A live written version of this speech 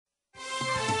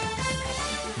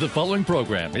The following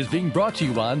program is being brought to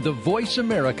you on the Voice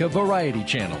America Variety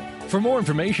Channel. For more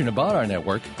information about our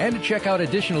network and to check out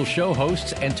additional show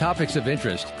hosts and topics of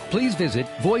interest, please visit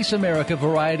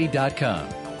voiceamericavariety.com.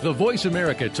 The Voice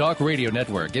America Talk Radio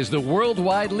Network is the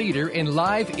worldwide leader in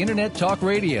live Internet talk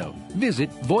radio. Visit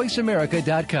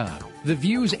voiceamerica.com. The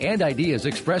views and ideas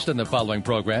expressed on the following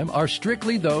program are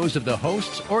strictly those of the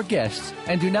hosts or guests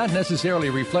and do not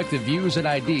necessarily reflect the views and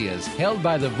ideas held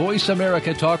by the Voice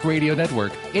America Talk Radio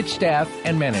Network, its staff,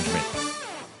 and management.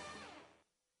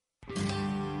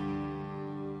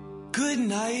 Good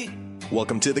night.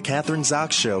 Welcome to the Kathryn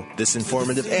Zox Show. This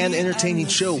informative and entertaining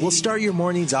show will start your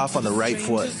mornings off on the right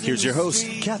foot. Here's your host,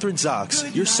 Kathryn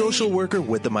Zox, your social worker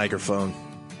with the microphone.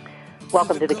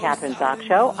 Welcome to the Kathryn Zox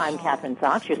Show. I'm Kathryn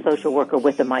Zox, your social worker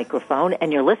with a microphone,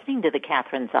 and you're listening to the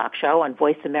Kathryn Zox Show on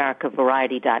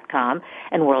VoiceAmericaVariety.com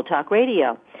and World Talk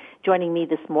Radio. Joining me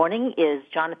this morning is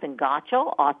Jonathan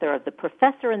Gottschall, author of The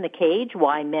Professor in the Cage,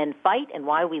 Why Men Fight and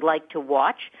Why We Like to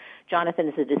Watch. Jonathan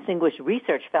is a distinguished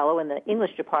research fellow in the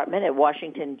English department at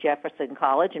Washington Jefferson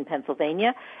College in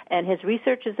Pennsylvania, and his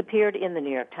research has appeared in the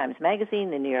New York Times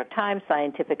Magazine, the New York Times,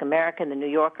 Scientific American, the New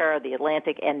Yorker, the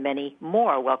Atlantic, and many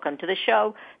more. Welcome to the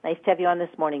show. Nice to have you on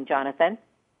this morning, Jonathan.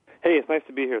 Hey, it's nice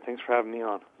to be here. Thanks for having me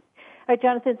on. All right,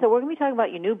 Jonathan, so we're going to be talking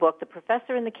about your new book, The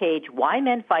Professor in the Cage, Why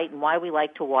Men Fight and Why We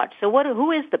Like to Watch. So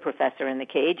who is the Professor in the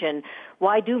Cage, and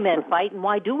why do men fight, and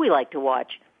why do we like to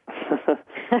watch?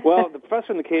 Well, the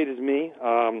Professor in the Cage is me.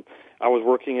 I was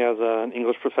working as an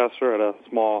English professor at a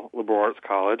small liberal arts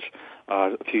college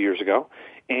a few years ago,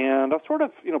 and I was sort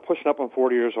of, pushing up on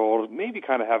 40 years old, maybe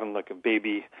kind of having like a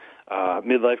baby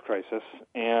midlife crisis,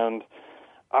 and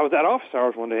I was at office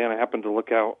hours one day, and I happened to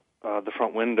look out the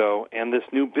front window, and this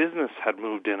new business had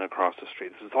moved in across the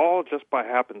street. This is all just by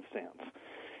happenstance,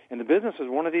 and the business was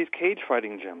one of these cage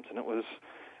fighting gyms, and it was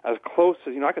as close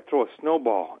as, I could throw a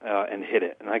snowball and hit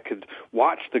it, and I could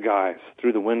watch the guys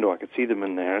through the window. I could see them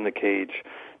in there in the cage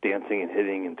dancing and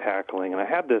hitting and tackling, and I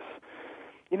had this,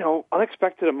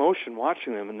 unexpected emotion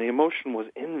watching them, and the emotion was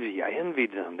envy. I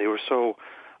envied them. They were so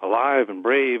alive and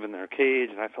brave in their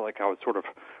cage, and I felt like I was sort of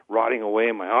rotting away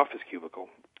in my office cubicle.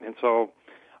 And so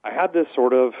I had this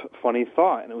sort of funny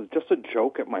thought, and it was just a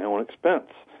joke at my own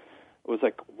expense. It was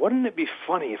like, wouldn't it be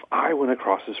funny if I went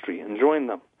across the street and joined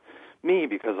them? Me,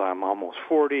 because I'm almost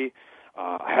 40.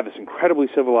 I have this incredibly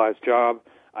civilized job.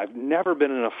 I've never been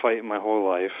in a fight in my whole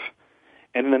life.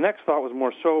 And the next thought was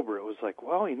more sober. It was like,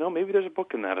 well, maybe there's a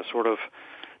book in that, a sort of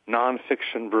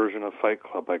nonfiction version of Fight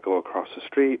Club. I go across the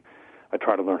street. I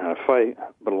try to learn how to fight.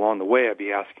 But along the way, I'd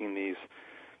be asking these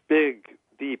big,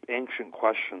 deep, ancient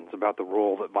questions about the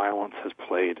role that violence has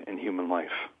played in human life.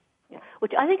 Yeah,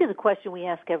 which I think is a question we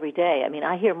ask every day. I mean,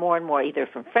 I hear more and more either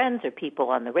from friends or people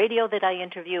on the radio that I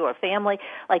interview or family,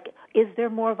 like, is there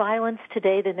more violence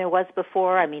today than there was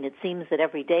before? I mean, it seems that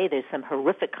every day there's some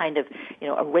horrific kind of,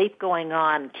 a rape going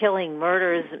on, killing,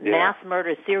 murders, mass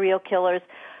murders, serial killers.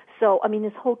 So, I mean,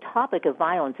 this whole topic of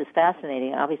violence is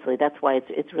fascinating. Obviously, that's why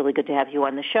it's really good to have you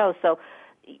on the show. So,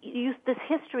 this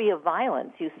history of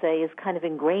violence, you say, is kind of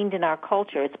ingrained in our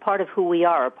culture. It's part of who we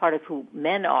are, a part of who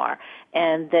men are,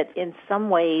 and that in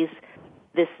some ways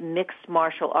this mixed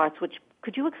martial arts, which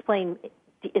could you explain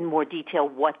in more detail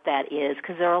what that is?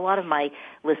 Because there are a lot of my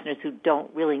listeners who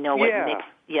don't really know what mixed...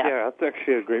 Yeah, that's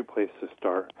actually a great place to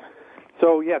start.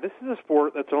 So, this is a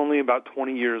sport that's only about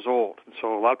 20 years old,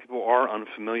 so a lot of people are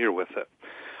unfamiliar with it.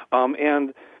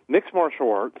 And mixed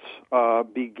martial arts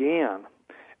began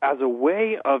as a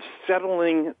way of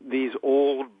settling these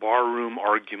old barroom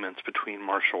arguments between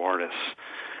martial artists.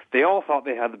 They all thought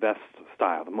they had the best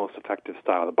style, the most effective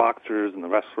style. The boxers and the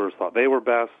wrestlers thought they were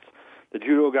best. The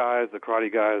judo guys, the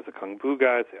karate guys, the kung fu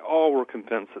guys, they all were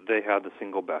convinced that they had the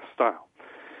single best style.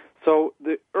 So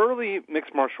the early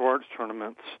mixed martial arts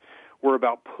tournaments were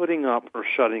about putting up or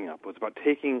shutting up. It was about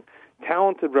taking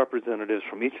talented representatives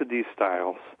from each of these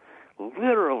styles,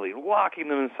 literally locking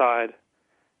them inside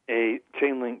a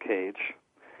chain link cage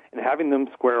and having them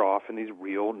square off in these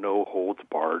real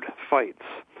no-holds-barred fights.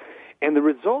 And the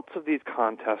results of these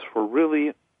contests were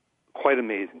really quite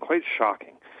amazing, quite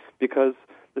shocking, because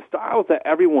the styles that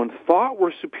everyone thought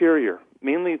were superior,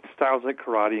 mainly styles like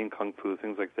karate and kung fu,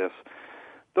 things like this,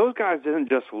 those guys didn't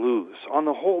just lose. On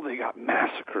the whole, they got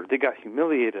massacred. They got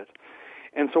humiliated.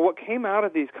 And so what came out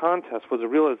of these contests was a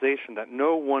realization that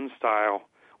no one style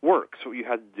works. So what you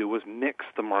had to do was mix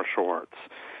the martial arts.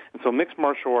 And so mixed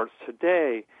martial arts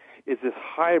today is this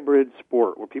hybrid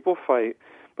sport where people fight,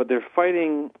 but they're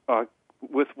fighting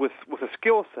with a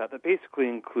skill set that basically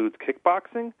includes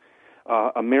kickboxing,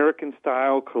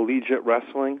 American-style collegiate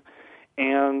wrestling,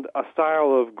 and a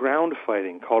style of ground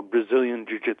fighting called Brazilian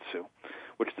Jiu-Jitsu,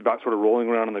 which is about sort of rolling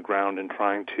around on the ground and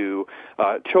trying to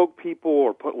choke people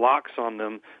or put locks on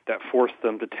them that force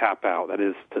them to tap out, that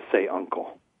is to say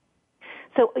uncle.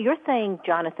 So you're saying,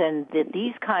 Jonathan, that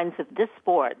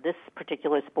this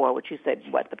particular sport, which you said,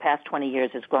 the past 20 years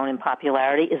has grown in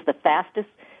popularity, is the fastest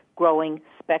growing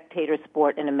spectator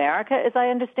sport in America, as I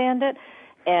understand it?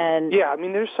 And yeah, I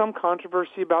mean, there's some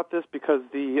controversy about this because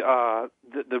the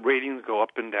ratings go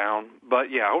up and down.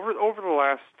 But yeah, over the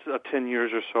last 10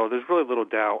 years or so, there's really little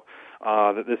doubt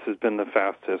that this has been the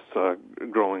fastest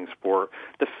growing sport.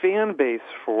 The fan base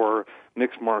for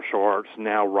mixed martial arts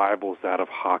now rivals that of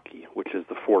hockey, which is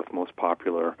the fourth most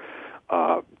popular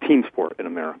team sport in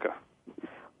America.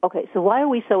 Okay, so why are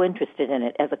we so interested in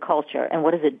it as a culture, and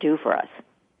what does it do for us?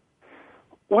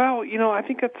 Well, I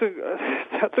think that's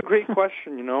a great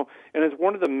question, and it's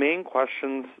one of the main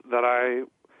questions that I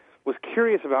was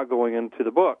curious about going into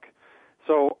the book.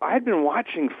 So I had been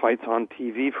watching fights on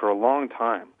TV for a long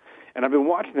time, and I've been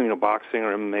watching them, boxing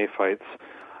or MMA fights.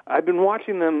 I've been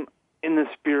watching them in the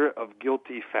spirit of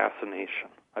guilty fascination.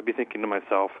 I'd be thinking to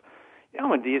myself,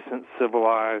 I'm a decent,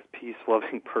 civilized,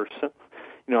 peace-loving person.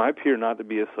 I appear not to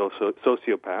be a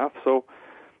sociopath, so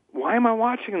why am I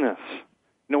watching this?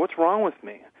 What's wrong with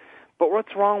me? But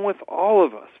what's wrong with all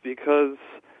of us? Because,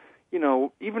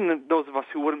 even those of us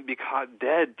who wouldn't be caught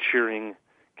dead cheering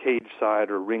cage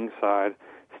side or ringside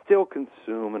still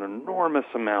consume an enormous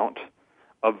amount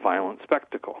of violent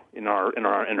spectacle in our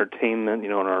entertainment,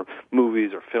 in our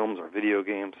movies or films or video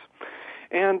games.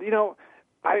 And,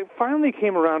 I finally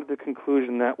came around to the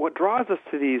conclusion that what draws us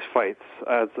to these fights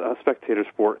as a spectator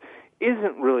sport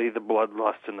isn't really the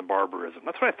bloodlust and the barbarism.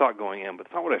 That's what I thought going in, but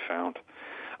it's not what I found.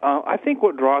 I think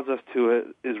what draws us to it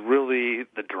is really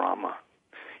the drama.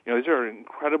 These are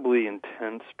incredibly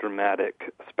intense,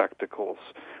 dramatic spectacles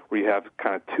where you have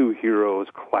kind of two heroes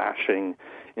clashing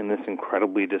in this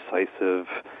incredibly decisive,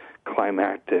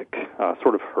 climactic,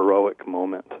 sort of heroic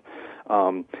moment.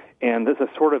 And there's a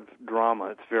sort of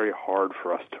drama it's very hard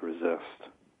for us to resist.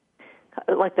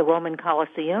 Like the Roman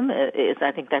Colosseum,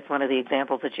 I think that's one of the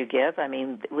examples that you give. I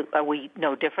mean, are we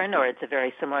no different, or it's a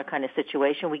very similar kind of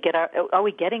situation? Are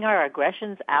we getting our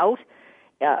aggressions out,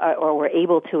 or we're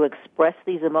able to express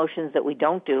these emotions that we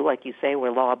don't do? Like you say,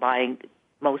 we're law-abiding,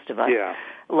 most of us,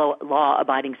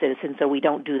 law-abiding citizens, so we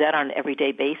don't do that on an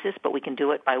everyday basis, but we can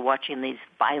do it by watching these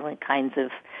violent kinds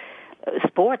of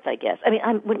sports, I guess. I mean,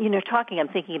 when you're talking, I'm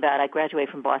thinking about, I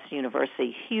graduated from Boston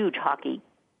University, huge hockey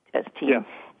team. Yeah.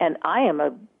 And I am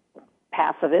a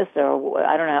pacifist, or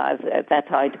I don't know if that's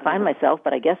how I define myself,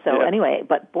 but I guess so. Yeah. Anyway,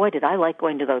 but boy, did I like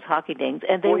going to those hockey games,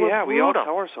 and they were brutal. We all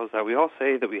tell ourselves that. We all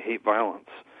say that we hate violence,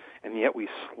 and yet we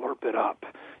slurp it up.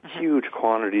 Huge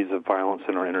quantities of violence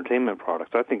in our entertainment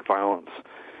products. I think violence,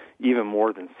 even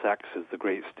more than sex, is the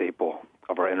great staple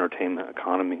of our entertainment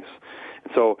economies.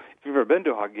 And so if you've ever been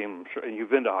to a hockey game, and you've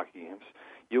been to hockey games,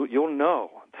 you'll know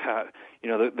that,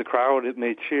 the crowd, it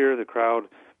may cheer, the crowd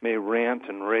may rant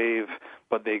and rave,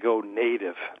 but they go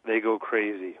native. They go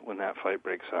crazy when that fight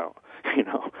breaks out.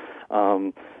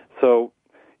 So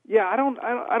yeah, I don't.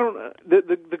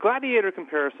 The gladiator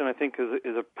comparison, I think,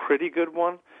 is a pretty good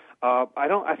one.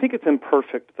 I think it's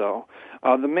imperfect though.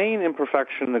 The main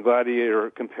imperfection in the gladiator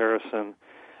comparison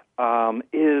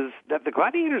is that the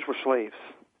gladiators were slaves.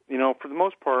 For the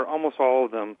most part, almost all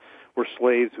of them were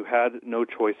slaves who had no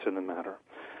choice in the matter.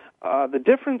 The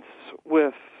difference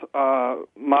with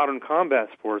modern combat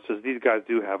sports is these guys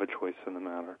do have a choice in the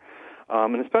matter,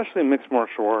 and especially in mixed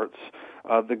martial arts,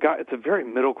 it's a very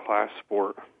middle class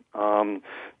sport.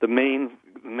 The main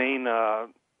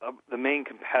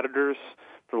competitors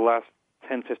for the last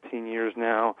 10, 15 years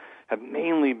now have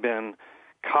mainly been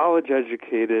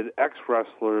college-educated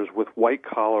ex-wrestlers with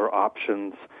white-collar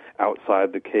options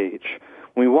outside the cage.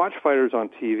 When we watch fighters on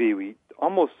TV, we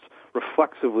almost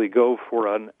reflexively go for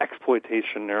an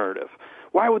exploitation narrative.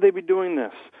 Why would they be doing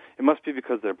this? It must be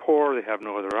because they're poor, they have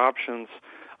no other options.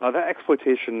 That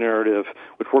exploitation narrative,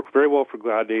 which worked very well for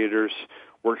gladiators,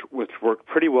 which worked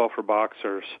pretty well for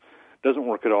boxers, doesn't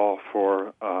work at all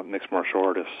for mixed martial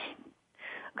artists.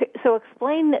 Okay, so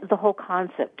explain the whole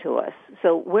concept to us.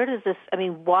 So where does this,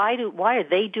 why are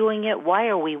they doing it? Why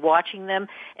are we watching them?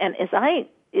 And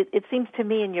it seems to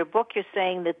me in your book you're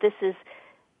saying that this is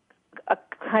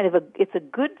it's a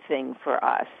good thing for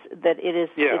us, that it is.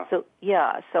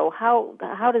 Yeah. So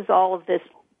how does all of this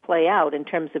play out in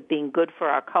terms of being good for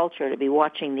our culture to be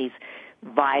watching these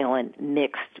violent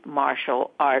mixed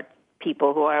martial art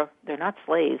people they're not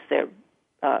slaves, they're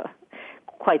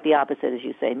quite the opposite, as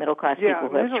you say, middle class people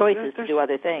who have choices to do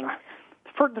other things.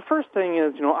 The first thing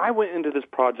is, I went into this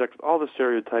project with all the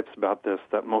stereotypes about this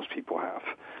that most people have.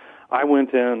 I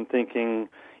went in thinking,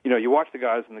 you watch the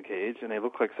guys in the cage, and they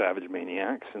look like savage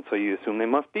maniacs, and so you assume they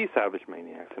must be savage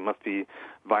maniacs. They must be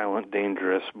violent,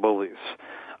 dangerous bullies.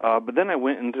 But then I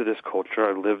went into this culture.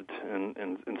 I lived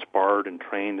and sparred and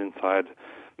trained inside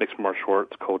mixed martial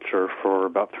arts culture for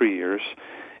about 3 years,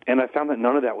 and I found that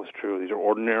none of that was true. These are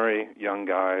ordinary young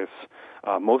guys.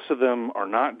 Most of them are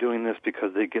not doing this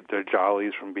because they get their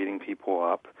jollies from beating people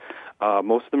up.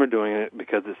 Most of them are doing it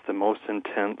because it's the most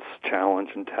intense challenge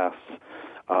and tests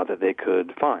that they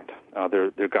could find.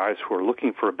 They're guys who are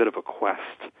looking for a bit of a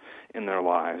quest in their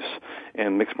lives,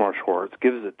 and mixed martial arts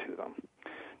gives it to them.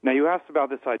 Now, you asked about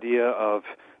this idea of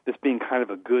this being kind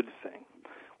of a good thing.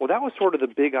 Well, that was sort of the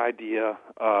big idea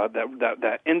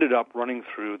that ended up running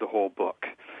through the whole book.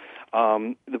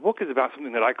 The book is about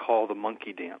something that I call the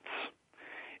monkey dance.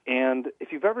 And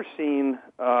if you've ever seen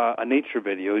a nature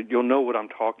video, you'll know what I'm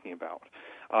talking about.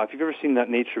 If you've ever seen that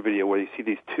nature video where you see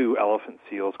these two elephant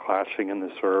seals clashing in the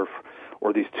surf,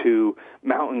 or these two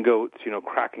mountain goats,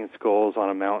 cracking skulls on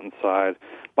a mountainside,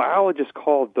 biologists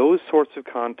call those sorts of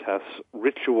contests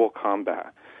ritual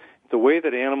combat. It's the way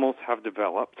that animals have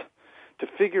developed to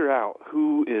figure out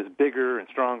who is bigger and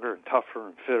stronger and tougher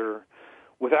and fitter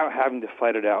without having to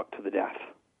fight it out to the death.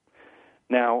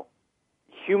 Now,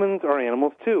 humans are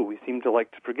animals too. We seem to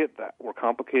like to forget that. We're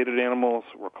complicated animals,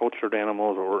 we're cultured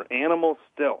animals, or we're animals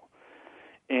still.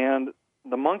 And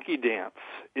the monkey dance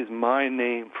is my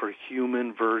name for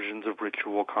human versions of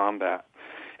ritual combat.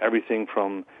 Everything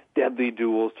from deadly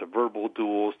duels to verbal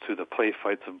duels to the play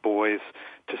fights of boys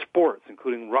to sports,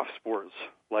 including rough sports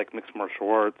like mixed martial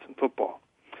arts and football.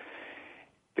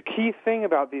 The key thing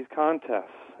about these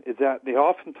contests is that they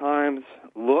oftentimes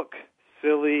look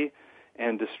silly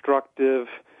and destructive.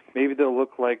 Maybe they'll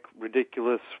look like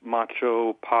ridiculous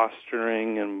macho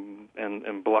posturing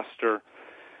and bluster.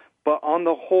 But on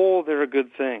the whole, they're a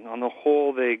good thing. On the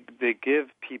whole, they give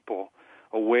people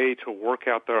a way to work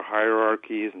out their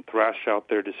hierarchies and thrash out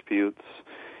their disputes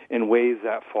in ways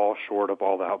that fall short of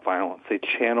all-out violence. They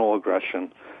channel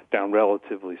aggression down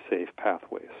relatively safe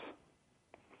pathways.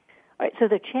 All right, so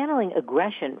they're channeling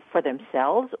aggression for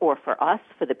themselves or for us,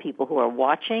 for the people who are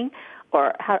watching,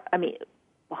 or how? I mean,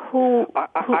 who?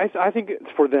 I think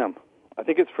it's for them. I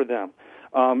think it's for them.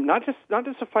 Not just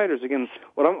the fighters. Again,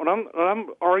 what I'm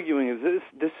arguing is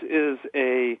this is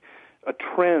a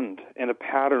trend and a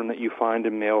pattern that you find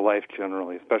in male life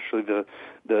generally,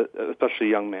 especially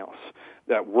young males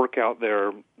that work out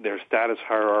their status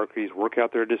hierarchies, work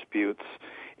out their disputes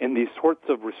in these sorts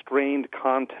of restrained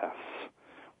contests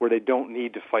where they don't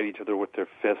need to fight each other with their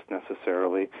fists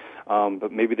necessarily,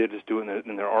 but maybe they just do it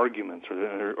in their arguments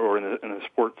or in the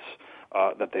sports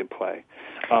that they play.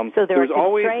 So there are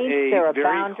constraints, there are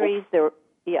boundaries,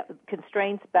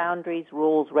 constraints, boundaries,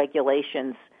 rules,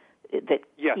 regulations that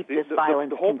keep this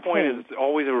violence the whole contained. point is it's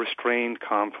always a restrained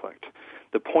conflict.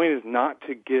 The point is not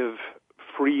to give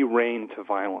free rein to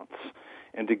violence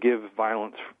and to give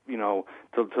violence,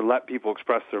 to let people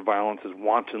express their violence as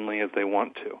wantonly as they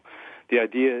want to. The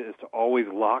idea is to always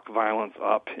lock violence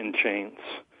up in chains,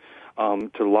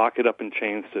 to lock it up in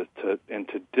chains and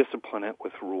to discipline it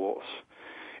with rules.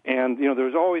 And,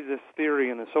 there's always this theory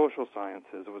in the social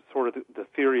sciences. It was sort of the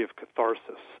theory of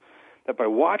catharsis, that by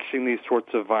watching these sorts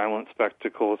of violent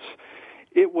spectacles,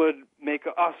 it would make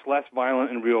us less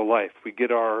violent in real life. We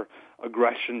get our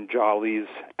aggression jollies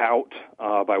out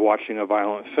by watching a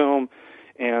violent film,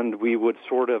 and we would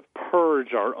sort of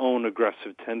purge our own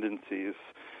aggressive tendencies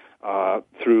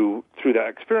through that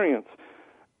experience.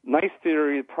 Nice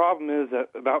theory. The problem is that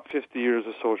about 50 years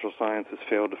of social science has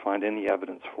failed to find any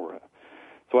evidence for it.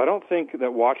 So I don't think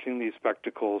that watching these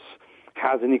spectacles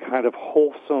has any kind of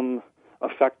wholesome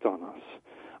effect on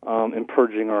us in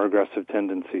purging our aggressive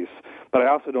tendencies. But I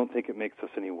also don't think it makes us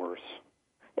any worse.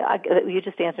 You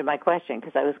just answered my question,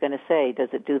 because I was going to say, does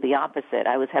it do the opposite?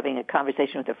 I was having a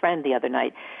conversation with a friend the other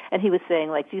night, and he was saying,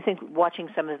 do you think watching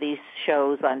some of these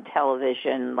shows on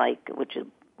television,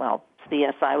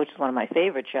 CSI, which is one of my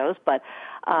favorite shows, but,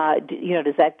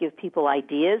 does that give people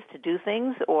ideas to do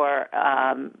things, or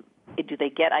do they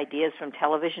get ideas from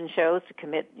television shows to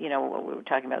commit, we were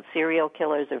talking about serial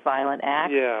killers or violent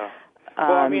acts? Yeah.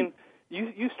 Well,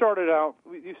 You started off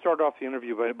the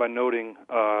interview by noting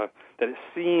that it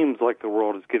seems like the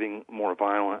world is getting more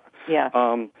violent. Yeah.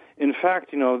 In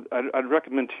fact, I'd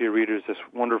recommend to your readers this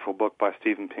wonderful book by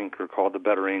Steven Pinker called The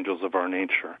Better Angels of Our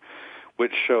Nature,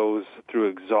 which shows through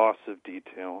exhaustive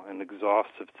detail and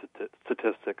exhaustive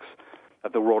statistics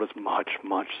that the world is much,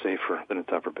 much safer than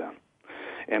it's ever been.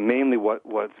 And mainly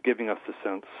what's giving us the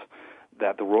sense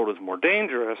that the world is more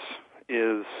dangerous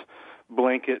is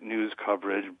blanket news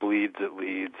coverage, bleeds it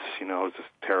leads, is just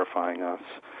terrifying us.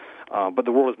 But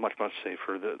the world is much, much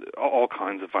safer. All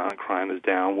kinds of violent crime is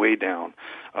down, way down,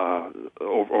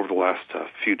 over the last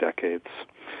few decades.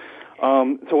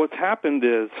 So what's happened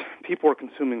is people are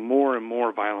consuming more and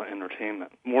more violent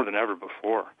entertainment, more than ever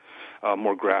before.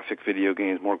 More graphic video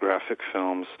games, more graphic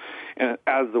films, and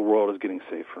as the world is getting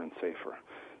safer and safer.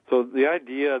 So the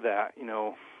idea that,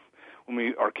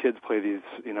 when our kids play these,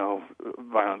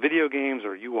 violent video games,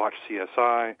 or you watch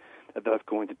CSI, that's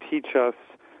going to teach us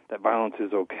that violence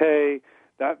is okay,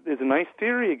 that is a nice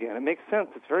theory again. It makes sense.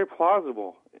 It's very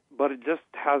plausible, but it just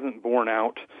hasn't borne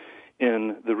out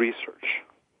in the research.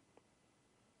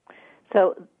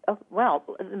 So,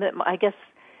 I guess,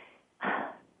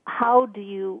 how do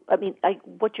you,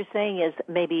 what you're saying is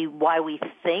maybe why we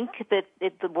think that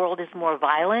the world is more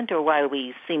violent, or why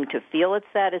we seem to feel it's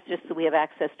that, it's just that we have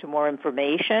access to more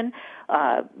information.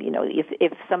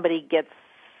 If somebody gets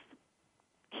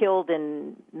killed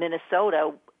in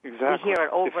Minnesota, exactly. We hear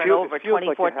it over and over. It feels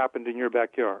like it happened in your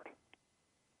backyard,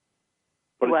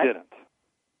 but What? It didn't.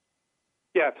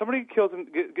 Yeah, if somebody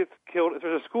gets killed, if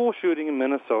there's a school shooting in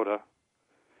Minnesota,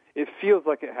 it feels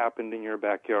like it happened in your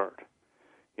backyard,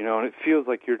 and it feels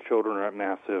like your children are at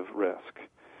massive risk,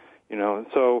 and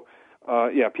so,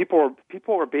 people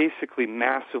are basically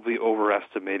massively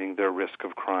overestimating their risk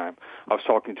of crime. I was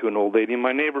talking to an old lady in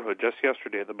my neighborhood just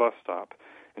yesterday at the bus stop,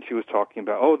 and she was talking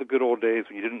about, the good old days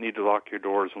when you didn't need to lock your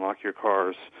doors and lock your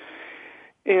cars.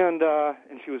 And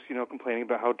she was, complaining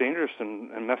about how dangerous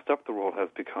and messed up the world has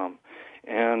become.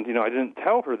 And, I didn't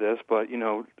tell her this, but,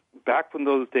 back when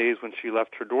those days when she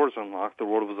left her doors unlocked, the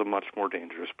world was a much more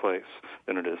dangerous place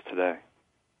than it is today.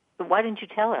 Why didn't you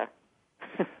tell her?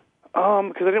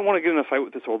 Because I didn't want to get in a fight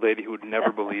with this old lady who would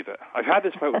never believe it. I've had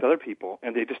this fight with other people,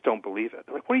 and they just don't believe it.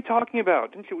 They're like, what are you talking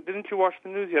about? Didn't you watch the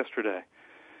news yesterday?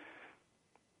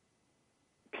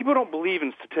 People don't believe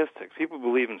in statistics. People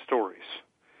believe in stories.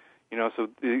 So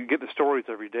you get the stories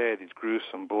every day, these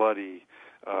gruesome, bloody,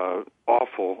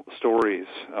 awful stories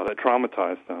that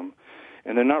traumatize them.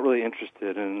 And they're not really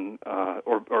interested in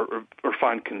or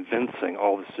find convincing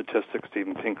all the statistics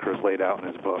Steven Pinker has laid out in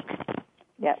his book.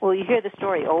 Yeah, well, you hear the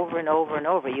story over and over and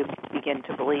over. You begin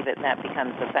to believe it, and that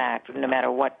becomes a fact, no matter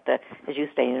what as you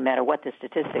say, no matter what the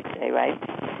statistics say, right?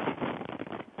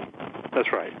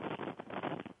 That's right.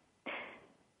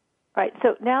 All right,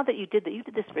 so now that you did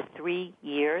this for 3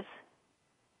 years,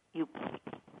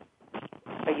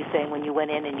 are you saying when you went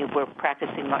in and you were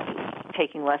practicing,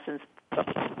 taking lessons,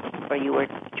 or you were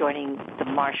joining the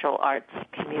martial arts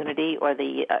community, or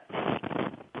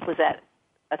was that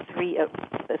a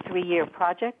 3-year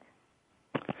project?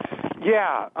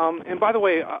 Yeah, and by the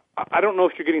way, I don't know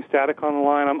if you're getting static on the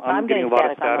line. I'm getting a lot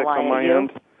of static on my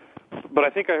end, but I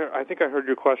think I heard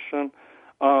your question.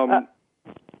 I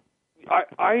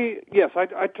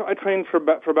trained for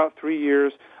about 3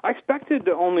 years. I expected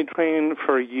to only train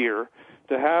for a year,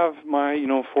 to have my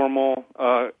formal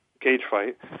cage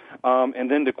fight, and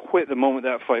then to quit the moment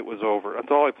that fight was over. That's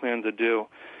all I planned to do.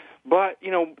 But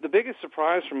the biggest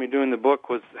surprise for me doing the book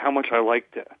was how much I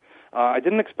liked it. I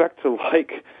didn't expect to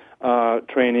like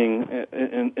training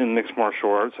in mixed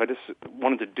martial arts. I just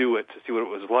wanted to do it to see what it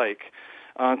was like.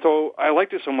 So I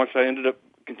liked it so much I ended up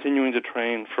continuing to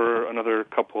train for another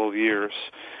couple of years,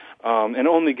 and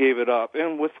only gave it up,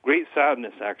 and with great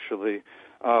sadness, actually,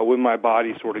 when my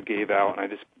body sort of gave out, and I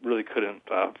just really couldn't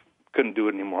do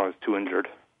it anymore. I was too injured.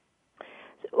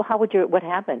 So what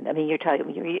happened? I mean, you're talking,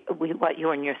 you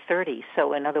were in your 30s,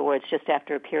 so in other words, just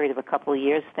after a period of a couple of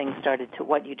years, things started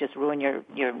to, you just ruin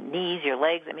your knees, your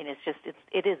legs? I mean, it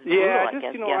is brutal, I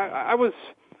guess.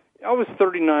 I was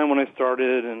 39 when I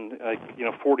started, and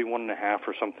 41 and a half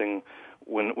or something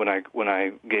when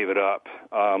I gave it up.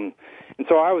 And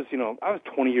so I was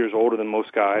 20 years older than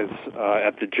most guys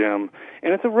at the gym,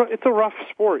 and it's a rough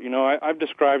sport. I've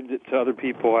described it to other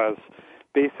people as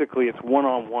basically it's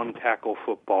one-on-one tackle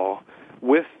football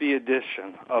with the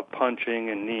addition of punching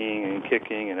and kneeing and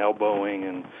kicking and elbowing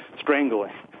and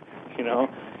strangling.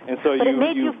 And so but it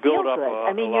made you build feel up good.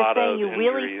 a you're lot saying of you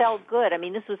injuries. Really felt good. I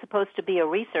mean, this was supposed to be it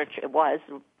was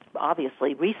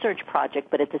obviously research project,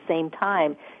 but at the same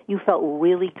time, you felt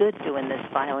really good doing this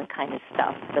violent kind of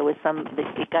stuff. There was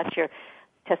it got your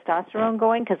testosterone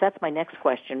going? Because that's my next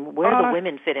question. Where do the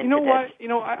women fit into this?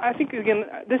 I think, again,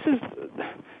 this is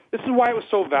why it was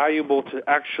so valuable to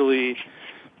actually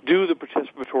do the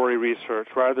participatory research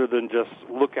rather than just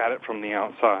look at it from the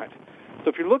outside. So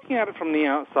if you're looking at it from the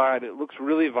outside, it looks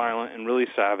really violent and really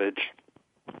savage.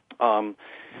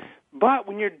 But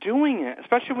when you're doing it,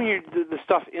 especially when you're the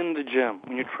stuff in the gym,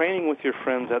 when you're training with your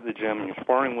friends at the gym and you're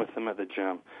sparring with them at the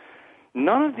gym,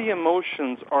 none of the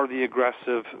emotions are the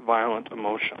aggressive, violent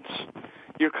emotions.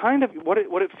 you're kind of what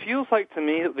it feels like to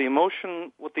me.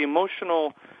 What the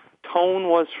emotional tone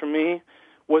was for me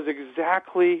was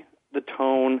exactly the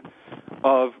tone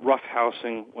of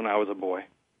roughhousing when I was a boy.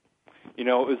 It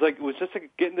was just like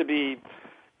getting to be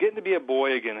a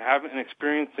boy again, having and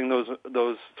experiencing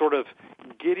those sort of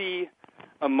giddy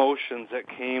emotions that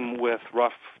came with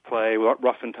rough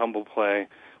and tumble play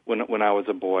when I was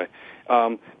a boy.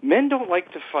 Men don't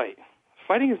like to fight.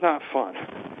 Fighting is not fun.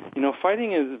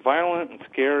 Fighting is violent and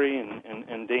scary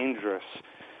and dangerous.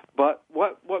 But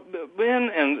what men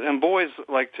and boys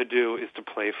like to do is to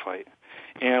play fight.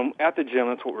 And at the gym,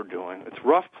 that's what we're doing. It's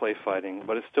rough play fighting,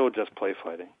 but it's still just play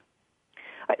fighting.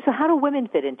 All right, so how do women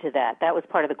fit into that? That was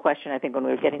part of the question, I think, when we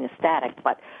were getting the static.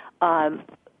 But how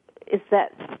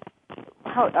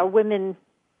are women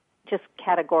just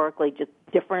categorically just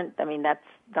different? I mean, that's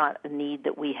not a need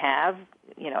that we have,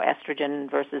 estrogen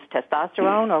versus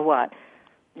testosterone, or what?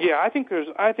 Yeah, I think there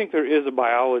is a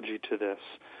biology to this.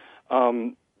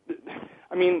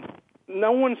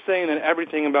 No one's saying that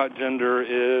everything about gender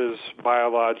is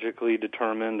biologically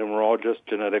determined and we're all just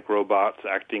genetic robots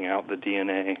acting out the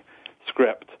DNA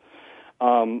script.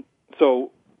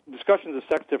 So discussions of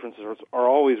sex differences are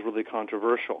always really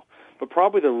controversial. But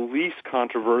probably the least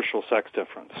controversial sex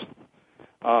difference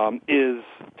is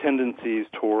tendencies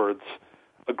towards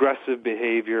aggressive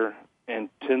behavior and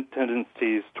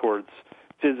tendencies towards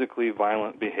physically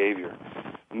violent behavior.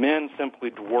 Men simply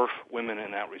dwarf women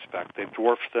in that respect. They've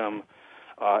dwarfed them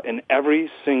in every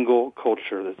single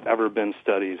culture that's ever been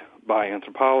studied by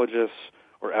anthropologists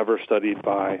or ever studied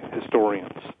by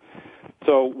historians.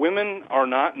 So women are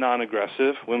not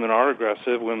non-aggressive. Women are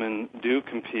aggressive. Women do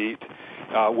compete.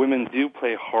 Women do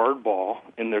play hardball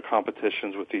in their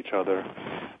competitions with each other,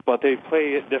 but they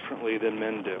play it differently than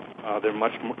men do.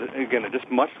 They're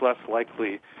just much less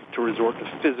likely to resort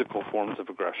to physical forms of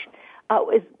aggression.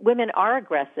 Women are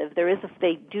aggressive. They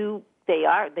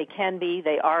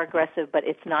are aggressive, but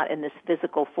it's not in this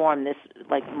physical form, this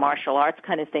like martial arts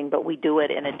kind of thing, but we do it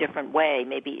in a different way.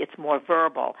 Maybe it's more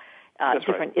verbal. That's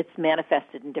right. It's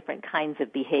manifested in different kinds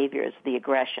of behaviors, the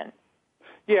aggression.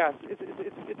 Yeah,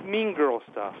 it's mean girl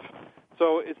stuff.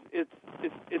 So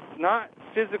it's not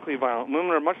physically violent.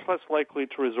 Women are much less likely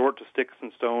to resort to sticks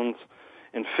and stones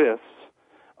and fists,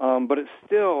 but it's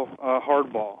still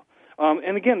hardball.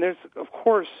 And again, there's, of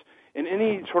course, in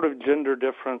any sort of gender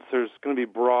difference, there's going to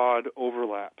be broad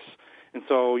overlaps. And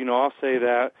so, I'll say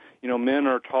that, men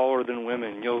are taller than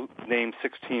women. You'll name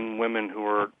 16 women who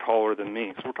are taller than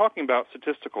me. So we're talking about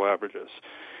statistical averages.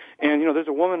 And, there's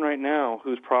a woman right now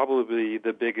who's probably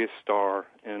the biggest star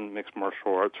in mixed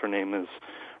martial arts. Her name is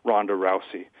Ronda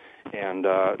Rousey. And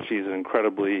she's an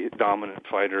incredibly dominant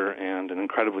fighter and an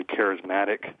incredibly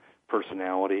charismatic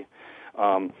personality.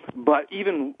 But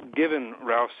even given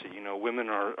Rousey, women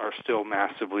are still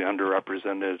massively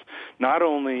underrepresented, not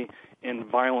only in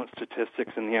violent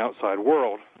statistics in the outside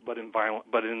world, but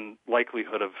in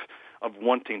likelihood of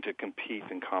wanting to compete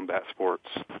in combat sports.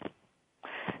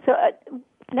 So,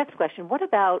 next question: what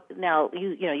about now?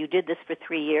 You did this for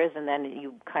 3 years, and then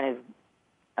you kind of,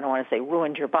 I don't want to say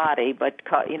ruined your body, but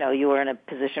you were in a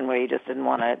position where you just didn't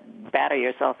want to batter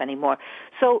yourself anymore.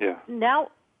 So Now,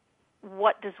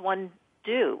 what does one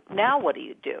do? Now what do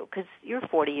you do? Because you're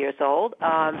 40 years old,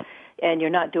 and you're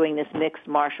not doing this mixed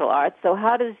martial arts. So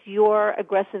how does your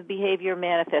aggressive behavior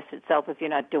manifest itself if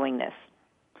you're not doing this?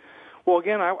 Well,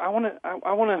 again, I want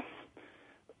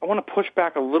to push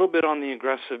back a little bit on the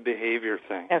aggressive behavior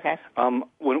thing. Okay.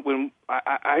 When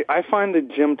I find the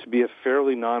gym to be a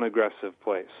fairly non-aggressive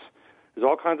place. There's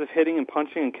all kinds of hitting and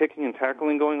punching and kicking and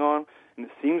tackling going on, and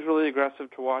it seems really aggressive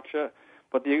to watch it.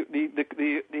 But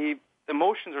the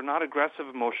emotions are not aggressive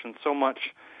emotions so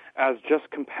much as just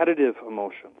competitive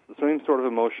emotions, the same sort of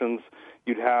emotions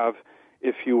you'd have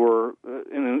if you were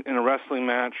in a wrestling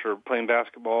match or playing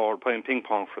basketball or playing ping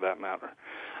pong for that matter.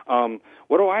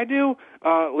 What do?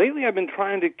 Lately I've been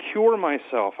trying to cure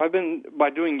myself. By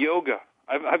doing yoga.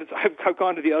 I've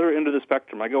gone to the other end of the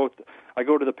spectrum. I go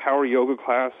to the power yoga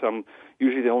class. I'm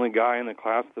usually the only guy in the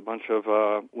class with a bunch of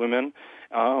women,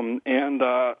 and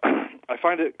I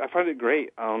find it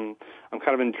great. I'm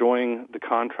kind of enjoying the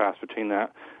contrast between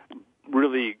that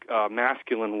really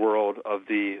masculine world of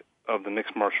the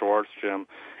mixed martial arts gym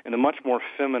and the much more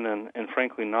feminine and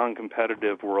frankly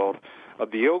non-competitive world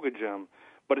of the yoga gym.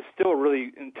 But it's still a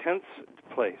really intense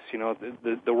place.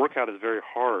 The workout is very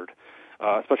hard.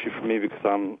 Especially for me because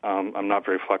I'm not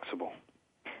very flexible.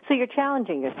 So you're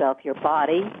challenging yourself, your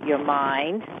body, your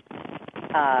mind,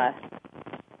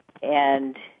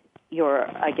 and your,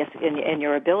 I guess, in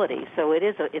your ability. So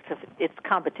it's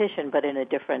competition, but in a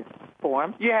different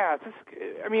form. Yeah,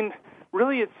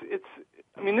 really,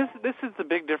 I mean, this is the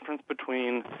big difference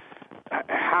between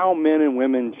how men and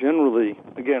women generally,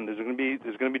 again, there's going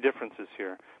to be differences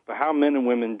here, but how men and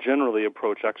women generally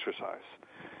approach exercise.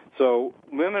 So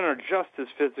women are just as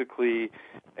physically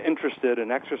interested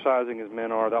in exercising as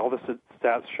men are. All the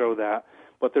stats show that,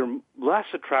 but they're less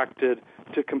attracted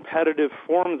to competitive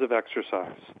forms of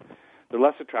exercise. They're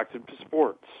less attracted to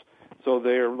sports. So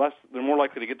they're more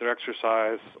likely to get their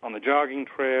exercise on the jogging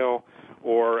trail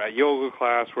or at yoga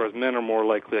class, whereas men are more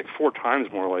likely, like 4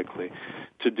 times more likely,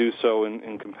 to do so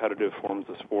in competitive forms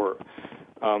of sport.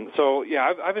 So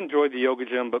yeah, I've enjoyed the yoga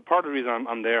gym, but part of the reason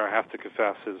I'm there, I have to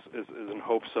confess, is in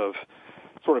hopes of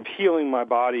sort of healing my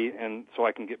body, and so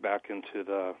I can get back into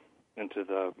the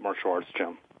martial arts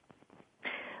gym.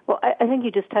 Well, I think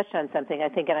you just touched on something. I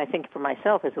think for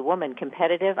myself as a woman,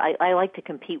 competitive, I like to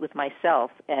compete with myself.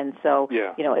 And so,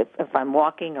 yeah. You know, if I'm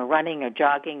walking or running or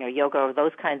jogging or yoga or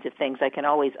those kinds of things, I can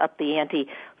always up the ante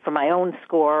for my own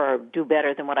score or do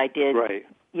better than what I did. Right.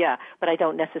 Yeah, but I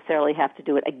don't necessarily have to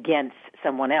do it against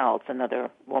someone else,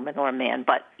 another woman or a man.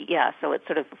 But, yeah, so it's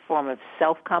sort of a form of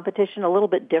self-competition, a little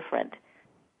bit different.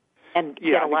 And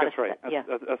yeah, I think that's right.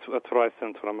 That's what I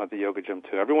sense when I'm at the yoga gym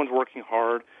too. Everyone's working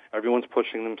hard. Everyone's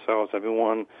pushing themselves.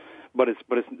 But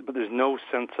there's no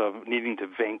sense of needing to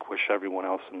vanquish everyone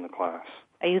else in the class.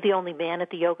 Are you the only man at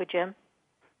the yoga gym?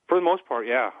 For the most part,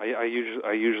 yeah. I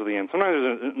usually am.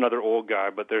 Sometimes there's another old guy,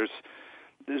 but there's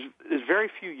very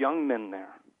few young men there.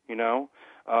 You know,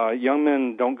 young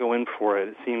men don't go in for it.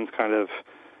 It seems kind of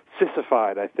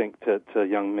sissified, I think, to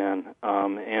young men,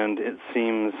 and it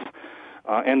seems.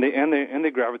 And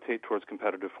they gravitate towards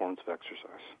competitive forms of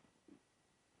exercise.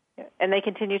 And they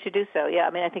continue to do so. Yeah, I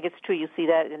mean, I think it's true. You see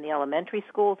that in the elementary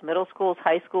schools, middle schools,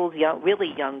 high schools,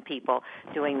 really young people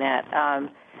doing that.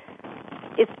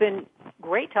 It's been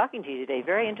great talking to you today.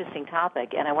 Very interesting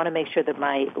topic. And I want to make sure that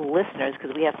my listeners,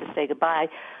 because we have to say goodbye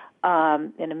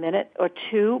in a minute or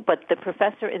two, but The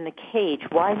Professor in the Cage,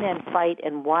 Why Men Fight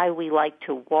and Why We Like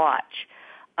to Watch.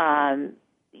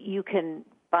 You can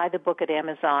buy the book at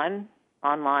Amazon,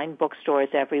 online, bookstores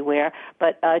everywhere.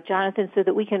 But Jonathan, so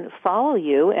that we can follow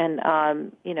you and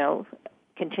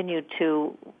continue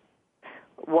to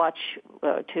watch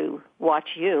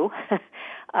you,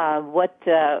 what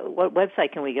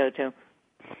website can we go to?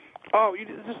 Oh,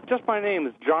 just my name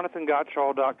is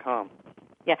JonathanGottschall.com.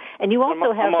 Yeah, and you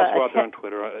also I'm also out there on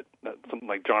Twitter, something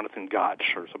like Jonathan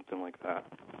Gotch or something like that.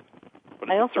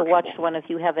 I also watched one of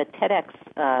you have a TEDx.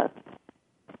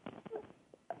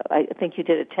 I think you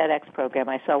did a TEDx program.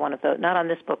 I saw one of those, not on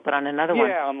this book, but on another one.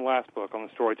 Yeah, on the last book, on the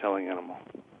storytelling animal.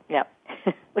 Yeah,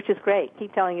 which is great.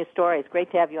 Keep telling your stories.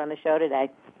 Great to have you on the show today.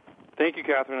 Thank you,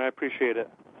 Kathryn. I appreciate it.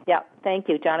 Yeah, thank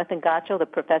you. Jonathan Gottschall, The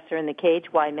Professor in the Cage,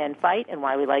 Why Men Fight and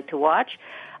Why We Like to Watch.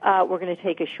 We're going to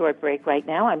take a short break right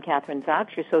now. I'm Kathryn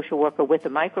Zox, your social worker with a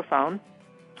microphone.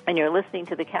 And you're listening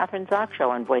to The Kathryn Zox Show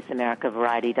on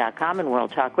VoiceAmericaVariety.com and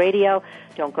World Talk Radio.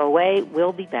 Don't go away.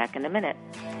 We'll be back in a minute.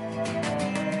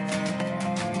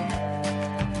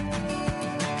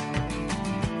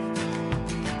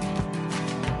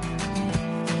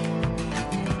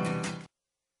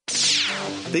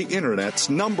 The Internet's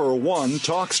 #1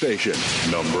 talk station.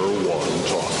 #1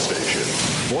 talk station.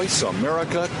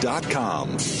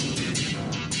 VoiceAmerica.com.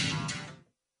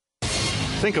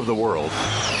 Think of the world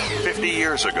 50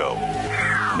 years ago.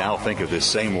 Now think of this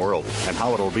same world and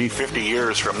how it'll be 50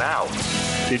 years from now.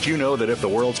 Did you know that if the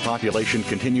world's population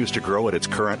continues to grow at its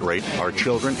current rate, our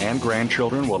children and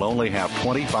grandchildren will only have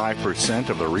 25%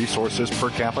 of the resources per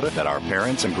capita that our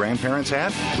parents and grandparents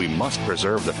had? We must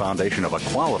preserve the foundation of a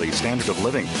quality standard of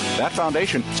living. That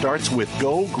foundation starts with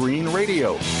Go Green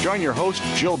Radio. Join your host,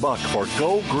 Jill Buck, for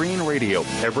Go Green Radio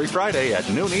every Friday at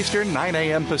noon Eastern, 9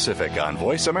 a.m. Pacific on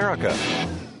Voice America.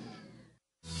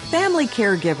 Family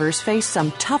caregivers face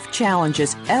some tough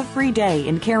challenges every day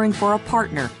in caring for a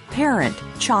partner, parent,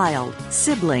 child,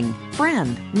 sibling,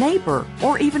 friend, neighbor,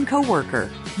 or even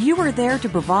coworker. You are there to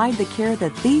provide the care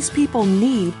that these people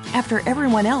need after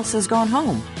everyone else has gone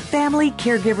home. Family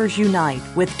Caregivers Unite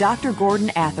with Dr.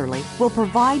 Gordon Atherley will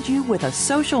provide you with a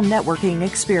social networking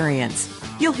experience.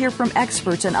 You'll hear from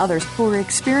experts and others who are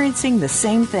experiencing the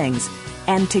same things,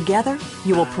 and together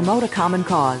you will promote a common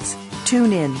cause.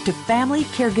 Tune in to Family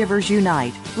Caregivers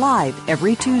Unite, live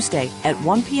every Tuesday at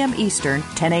 1 p.m. Eastern,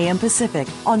 10 a.m. Pacific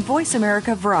on Voice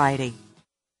America Variety.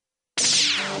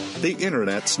 The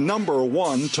Internet's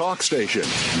 #1 talk station.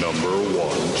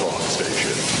 #1 talk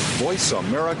station.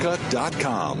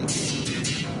 VoiceAmerica.com.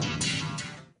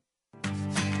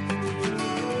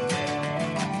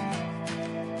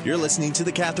 You're listening to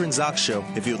The Kathryn Zox Show.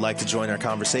 If you would like to join our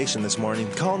conversation this morning,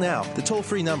 call now. The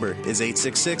toll-free number is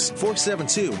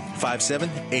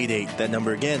 866-472-5788. That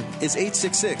number again is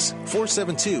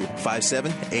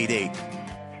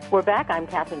 866-472-5788. We're back. I'm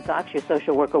Kathryn Zox, your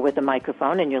social worker with a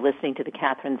microphone, and you're listening to The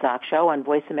Kathryn Zox Show on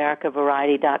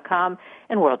VoiceAmericaVariety.com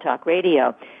and World Talk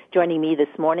Radio. Joining me this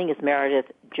morning is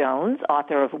Meredith Jones,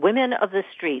 author of Women of the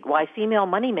Street, Why Female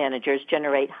Money Managers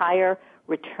Generate Higher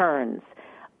Returns.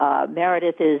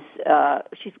 Meredith is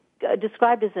she's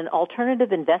described as an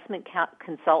alternative investment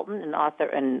consultant and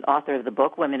author of the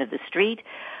book Women of the Street.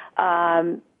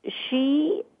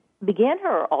 She began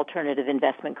her alternative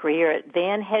investment career at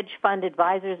Van Hedge Fund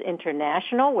Advisors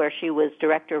International, where she was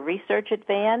director of research at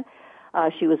Van.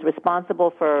 She was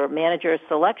responsible for manager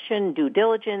selection, due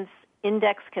diligence,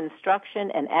 index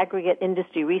construction, and aggregate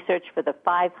industry research for the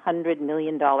 $500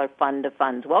 million fund of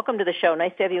funds. Welcome to the show.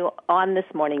 Nice to have you on this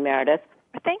morning, Meredith.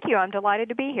 Thank you. I'm delighted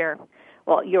to be here.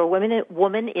 Well, you're a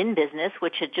woman in business,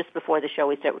 which is just before the show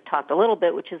we talked a little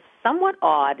bit, which is somewhat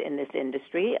odd in this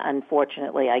industry,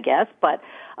 unfortunately, I guess. But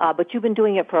you've been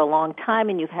doing it for a long time,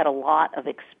 and you've had a lot of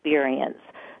experience.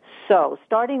 So,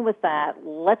 starting with that,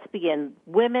 let's begin.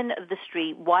 Women of the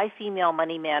Street: Why Female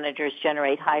Money Managers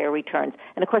Generate Higher Returns.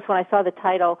 And of course, when I saw the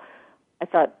title, I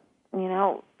thought,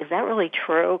 is that really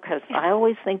true? Because I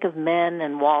always think of men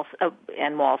and Wall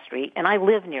Street, and I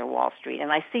live near Wall Street,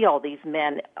 and I see all these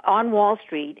men on Wall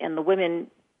Street and the women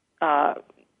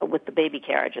with the baby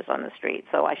carriages on the street.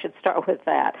 So I should start with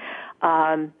that.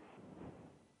 I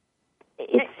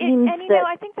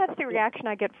think that's the reaction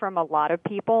I get from a lot of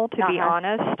people, to be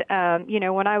honest.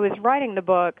 When I was writing the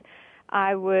book,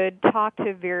 I would talk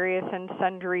to various and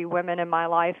sundry women in my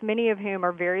life, many of whom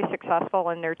are very successful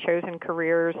in their chosen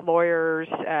careers, lawyers,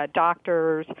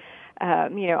 doctors,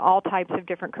 all types of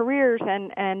different careers,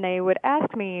 and they would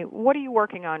ask me, what are you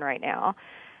working on right now?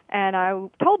 And I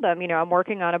told them, I'm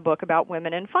working on a book about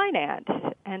women in finance.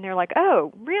 And they're like,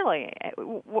 oh, really?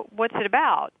 What's it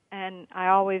about? And I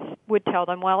always would tell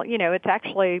them, well, it's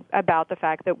actually about the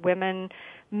fact that women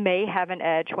may have an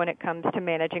edge when it comes to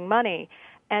managing money.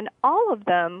 And all of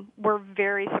them were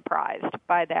very surprised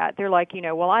by that. They're like,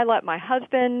 well, I let my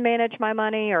husband manage my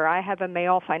money, or I have a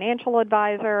male financial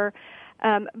advisor.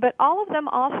 But all of them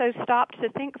also stopped to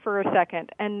think for a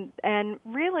second, and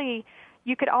really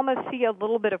you could almost see a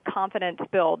little bit of confidence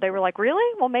build. They were like, really?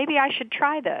 Well, maybe I should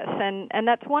try this. And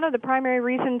that's one of the primary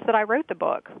reasons that I wrote the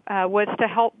book, was to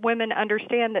help women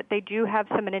understand that they do have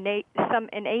some innate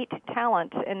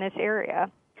talents in this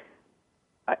area.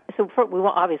 So we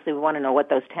want to know what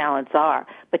those talents are,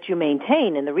 but you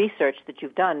maintain in the research that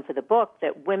you've done for the book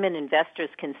that women investors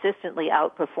consistently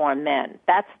outperform men.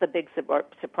 That's the big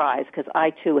surprise, because I,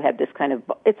 too, have this kind of,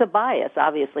 it's a bias,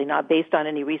 obviously, not based on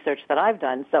any research that I've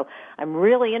done. So I'm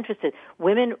really interested.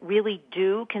 Women really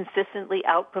do consistently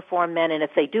outperform men, and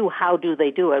if they do, how do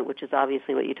they do it, which is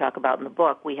obviously what you talk about in the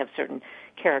book. We have certain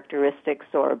characteristics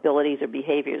or abilities or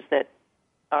behaviors that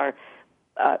are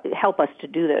help us to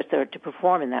do this, or to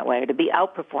perform in that way, or to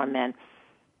outperform men.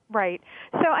 Right.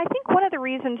 So I think one of the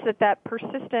reasons that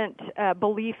persistent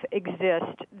belief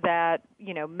exists that,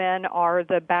 men are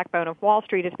the backbone of Wall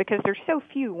Street is because there's so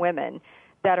few women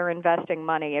that are investing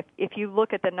money. If you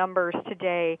look at the numbers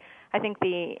today, I think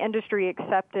the industry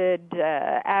accepted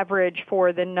average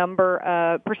for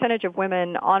the percentage of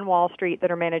women on Wall Street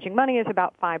that are managing money is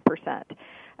about 5%.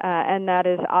 And that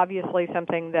is obviously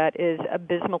something that is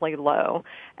abysmally low.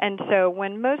 And so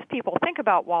when most people think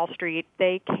about Wall Street,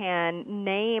 they can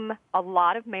name a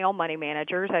lot of male money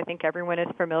managers. I think everyone is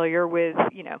familiar with,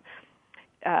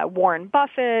 Warren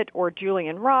Buffett or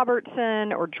Julian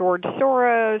Robertson or George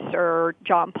Soros or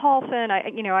John Paulson.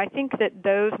 I think that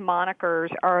those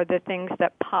monikers are the things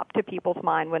that pop to people's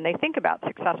mind when they think about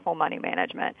successful money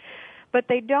management. But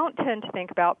they don't tend to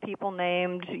think about people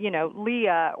named,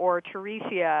 Leah or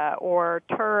Teresia or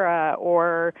Tura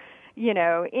or,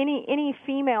 any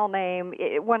female name.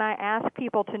 When I ask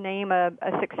people to name a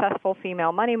successful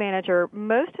female money manager,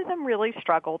 most of them really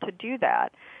struggle to do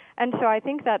that. And so I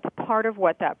think that's part of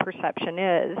what that perception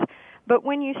is. But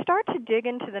when you start to dig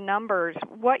into the numbers,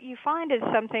 what you find is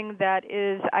something that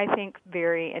is, I think,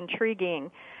 very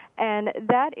intriguing. And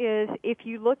that is, if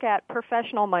you look at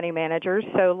professional money managers,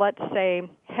 so let's say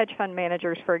hedge fund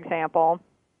managers, for example,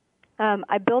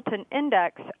 I built an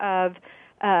index of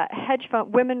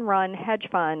women-run hedge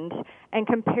funds and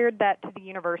compared that to the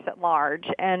universe at large.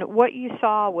 And what you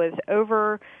saw was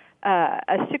over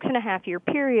a 6.5-year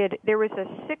period, there was a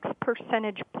 6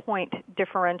 percentage point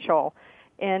differential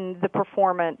in the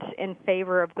performance in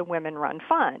favor of the women-run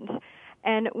funds.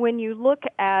 And when you look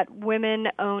at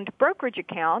women-owned brokerage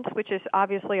accounts, which is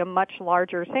obviously a much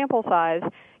larger sample size,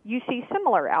 you see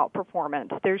similar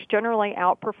outperformance. There's generally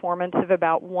outperformance of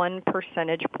about 1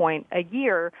 percentage point a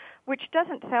year, which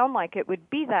doesn't sound like it would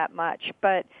be that much,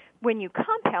 but when you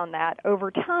compound that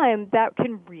over time, that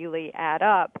can really add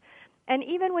up. And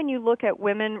even when you look at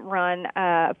women-run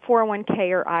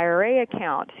 401k or IRA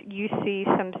accounts, you see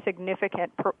some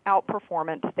significant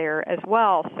outperformance there as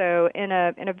well. So in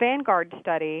a Vanguard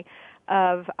study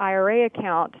of IRA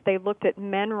accounts, they looked at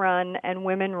men-run and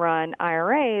women-run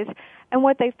IRAs, and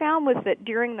what they found was that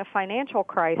during the financial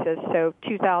crisis, so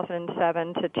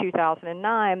 2007 to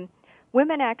 2009,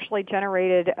 women actually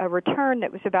generated a return that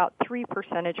was about 3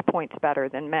 percentage points better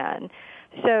than men.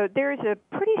 So there's a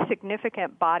pretty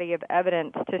significant body of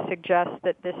evidence to suggest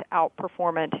that this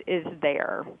outperformance is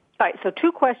there. All right, so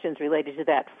 2 questions related to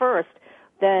that. First,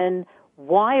 then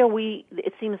why are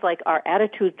it seems like our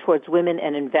attitude towards women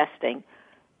and investing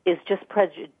is just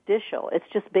prejudicial. It's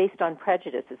just based on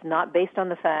prejudice. It's not based on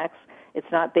the facts. It's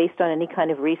not based on any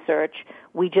kind of research.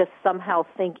 We just somehow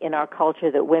think in our culture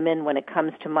that women, when it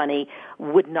comes to money,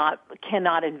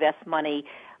 cannot invest money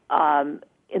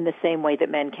in the same way that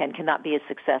men cannot be as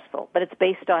successful. But it's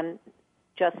based on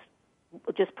just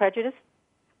prejudice?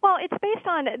 Well, it's based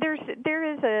on there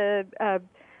is a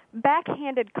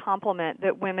backhanded compliment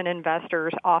that women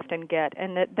investors often get,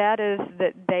 and that is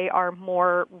that they are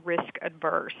more risk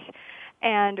adverse.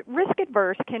 And risk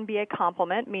adverse can be a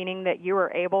compliment, meaning that you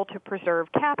are able to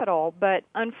preserve capital. But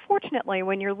unfortunately,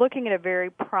 when you're looking at a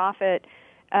very profit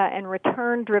and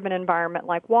return-driven environment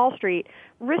like Wall Street,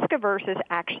 risk averse is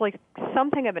actually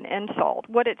something of an insult.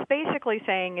 What it's basically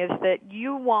saying is that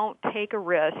you won't take a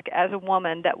risk as a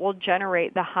woman that will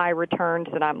generate the high returns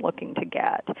that I'm looking to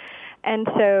get. And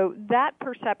so that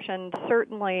perception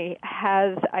certainly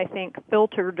has, I think,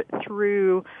 filtered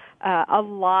through a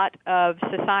lot of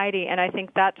society, and I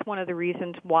think that's one of the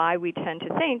reasons why we tend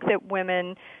to think that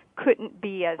women couldn't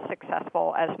be as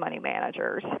successful as money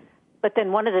managers. But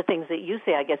then one of the things that you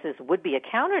say, I guess, would be a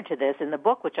counter to this in the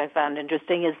book, which I found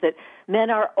interesting, is that men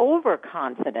are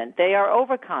overconfident. They are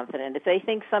overconfident. If they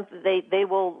think something, they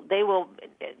will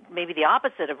maybe the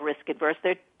opposite of risk adverse.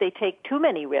 They take too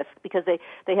many risks because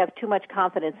they have too much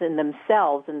confidence in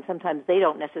themselves, and sometimes they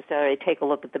don't necessarily take a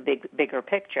look at the bigger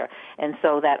picture. And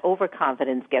so that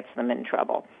overconfidence gets them in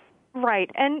trouble.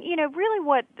 Right. And, really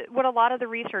what a lot of the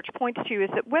research points to is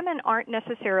that women aren't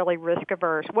necessarily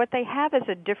risk-averse. What they have is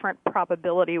a different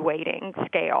probability weighting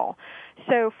scale.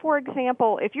 So, for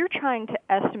example, if you're trying to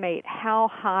estimate how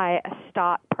high a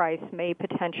stock price may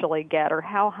potentially get or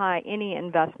how high any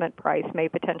investment price may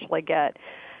potentially get,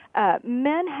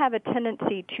 men have a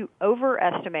tendency to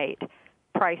overestimate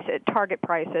target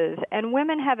prices, and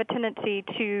women have a tendency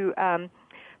to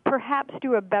perhaps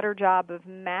do a better job of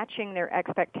matching their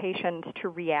expectations to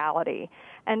reality.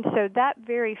 And so that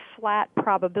very flat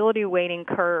probability weighting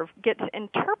curve gets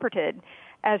interpreted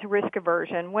as risk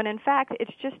aversion, when in fact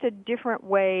it's just a different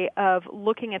way of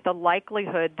looking at the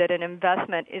likelihood that an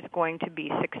investment is going to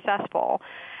be successful.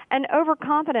 And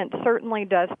overconfidence certainly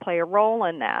does play a role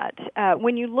in that.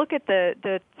 When you look at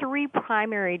the 3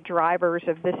 primary drivers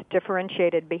of this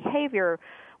differentiated behavior,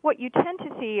 what you tend to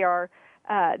see are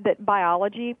that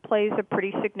biology plays a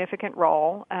pretty significant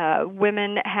role.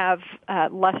 Women have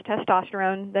less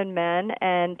testosterone than men,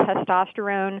 and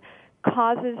testosterone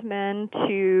causes men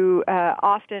to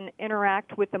often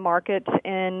interact with the markets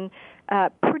in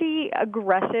pretty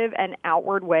aggressive and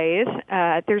outward ways.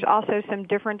 There's also some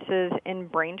differences in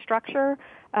brain structure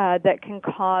that can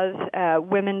cause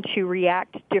women to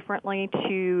react differently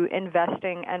to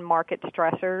investing and market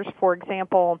stressors. For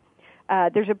example,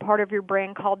 there's a part of your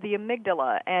brain called the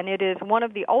amygdala, and it is one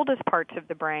of the oldest parts of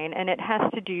the brain, and it has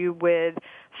to do with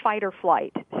fight or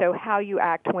flight, so how you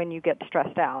act when you get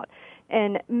stressed out.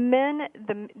 In men,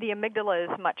 the amygdala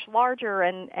is much larger,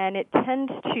 and it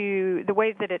tends to, the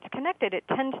way that it's connected, it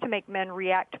tends to make men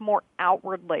react more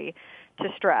outwardly to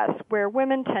stress, where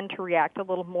women tend to react a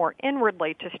little more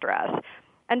inwardly to stress.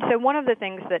 And so one of the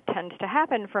things that tends to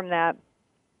happen from that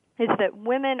is that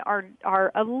women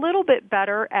are a little bit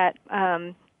better at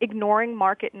ignoring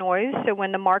market noise. So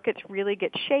when the markets really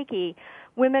get shaky,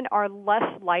 women are less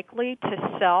likely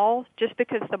to sell just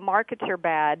because the markets are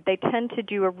bad. They tend to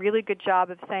do a really good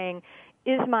job of saying,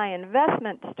 is my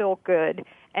investment still good?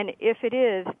 And if it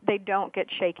is, they don't get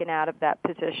shaken out of that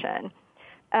position.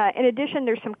 In addition,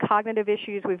 there's some cognitive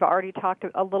issues. We've already talked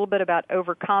a little bit about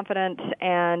overconfidence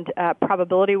and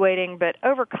probability weighting, but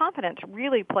overconfidence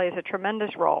really plays a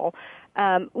tremendous role.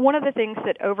 One of the things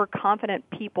that overconfident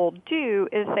people do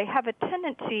is they have a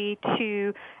tendency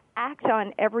to act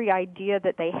on every idea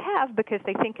that they have because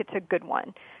they think it's a good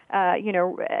one.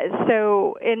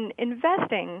 So in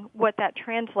investing, what that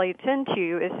translates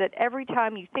into is that every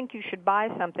time you think you should buy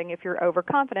something, if you're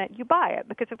overconfident, you buy it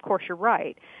because, of course, you're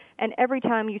right. And every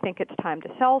time you think it's time to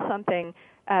sell something,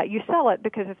 you sell it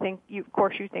because of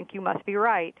course you think you must be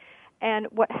right. And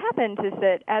what happens is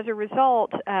that as a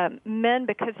result, men,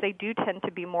 because they do tend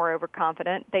to be more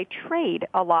overconfident, they trade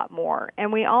a lot more.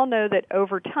 And we all know that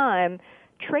over time,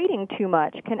 trading too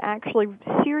much can actually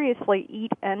seriously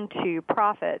eat into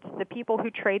profits. The people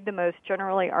who trade the most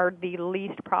generally are the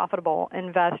least profitable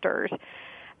investors.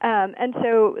 And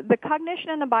so the cognition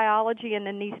and the biology and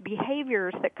then these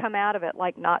behaviors that come out of it,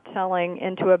 like not selling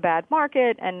into a bad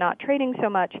market and not trading so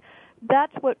much,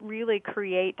 that's what really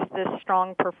creates this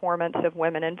strong performance of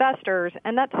women investors,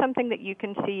 and that's something that you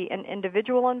can see in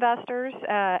individual investors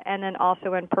and then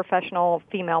also in professional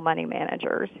female money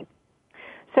managers.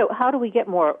 So how do we get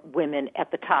more women at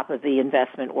the top of the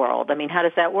investment world? I mean, how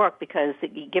does that work? Because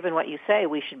given what you say,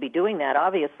 we should be doing that,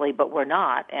 obviously, but we're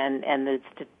not, and the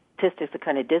statistics are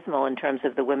kind of dismal in terms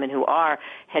of the women who are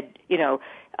head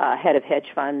of hedge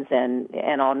funds and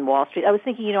on Wall Street. I was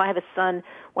thinking, I have a son.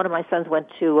 One of my sons went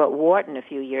to Wharton a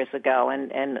few years ago,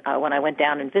 and when I went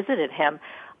down and visited him,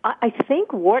 I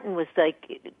think Wharton was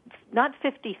like not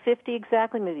 50-50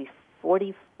 exactly, maybe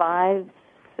 45-65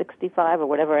 or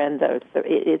whatever, and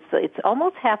it's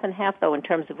almost half and half though in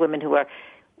terms of women who are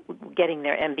getting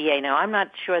their MBA. Now, I'm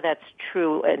not sure that's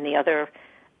true in the other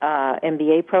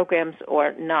MBA programs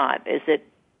or not. Is it?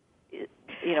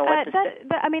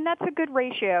 That's a good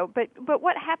ratio. But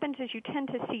what happens is you tend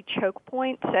to see choke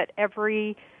points at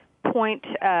every point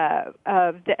of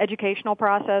the educational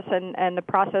process and the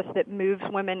process that moves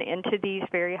women into these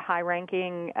very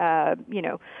high-ranking,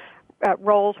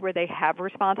 roles where they have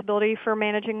responsibility for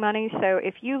managing money. So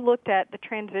if you looked at the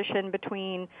transition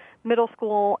between middle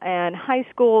school and high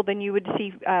school, then you would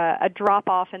see a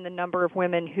drop-off in the number of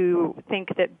women who think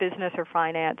that business or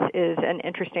finance is an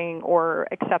interesting or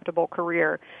acceptable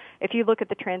career. If you look at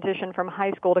the transition from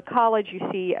high school to college, you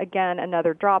see, again,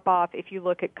 another drop-off. If you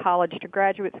look at college to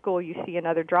graduate school, you see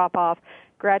another drop-off.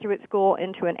 Graduate school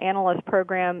into an analyst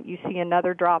program, you see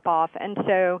another drop-off. And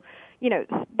so,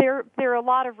 there are a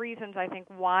lot of reasons, I think,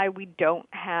 why we don't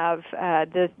have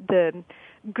the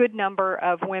good number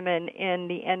of women in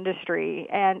the industry.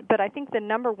 But I think the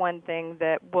number one thing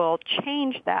that will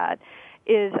change that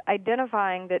is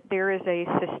identifying that there is a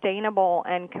sustainable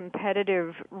and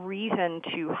competitive reason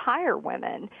to hire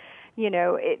women.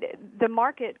 The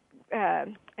market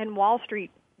and Wall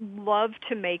Street love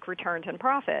to make returns and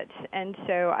profits. And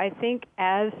so I think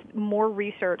as more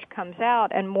research comes out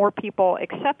and more people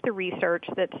accept the research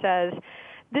that says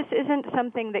this isn't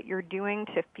something that you're doing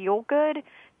to feel good,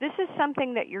 this is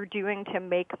something that you're doing to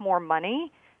make more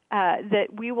money, that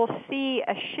we will see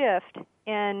a shift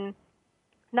in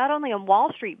not only in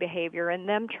Wall Street behavior and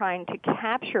them trying to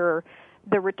capture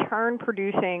the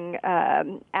return-producing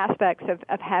aspects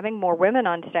of having more women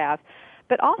on staff,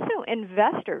 but also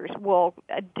investors will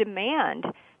demand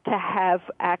to have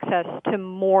access to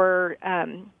more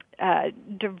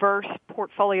diverse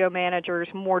portfolio managers,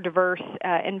 more diverse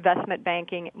investment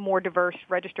banking, more diverse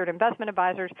registered investment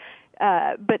advisors,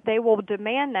 but they will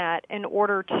demand that in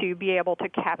order to be able to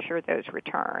capture those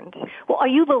returns. Well, are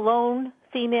you the lone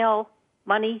female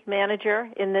money manager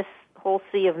in this whole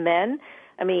sea of men?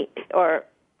 I mean, or...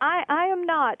 I am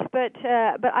not, but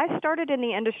I started in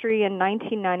the industry in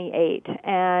 1998,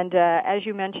 and as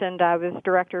you mentioned, I was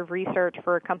director of research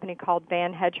for a company called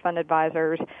Van Hedge Fund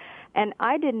Advisors, and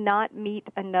I did not meet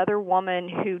another woman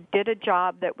who did a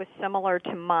job that was similar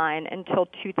to mine until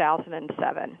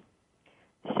 2007.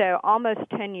 So almost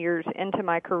 10 years into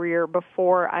my career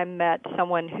before I met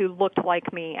someone who looked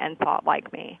like me and thought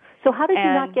like me. So how did you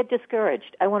not get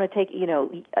discouraged? I want to take,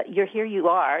 you're here you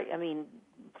are,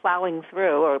 plowing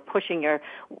through or pushing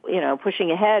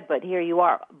ahead, but here you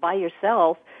are by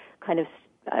yourself, kind of,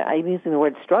 I'm using the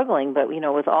word struggling, but,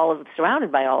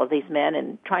 surrounded by all of these men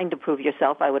and trying to prove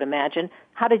yourself, I would imagine.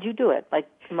 How did you do it, like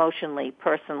emotionally,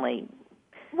 personally?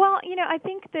 Well, I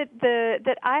think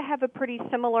that I have a pretty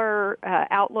similar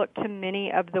outlook to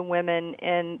many of the women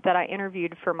that I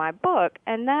interviewed for my book,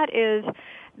 and that is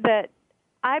that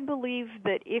I believe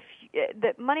that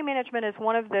that money management is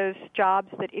one of those jobs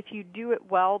that if you do it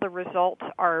well, the results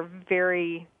are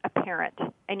very apparent,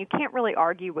 and you can't really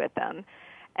argue with them.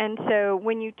 And so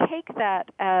when you take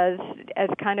that as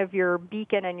kind of your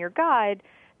beacon and your guide,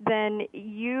 then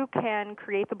you can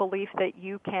create the belief that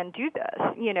you can do this.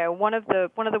 One of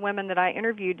the women that I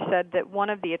interviewed said that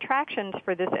one of the attractions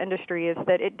for this industry is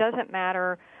that it doesn't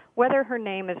matter whether her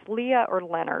name is Leah or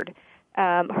Leonard,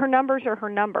 her numbers are her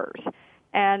numbers.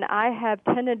 And I have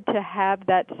tended to have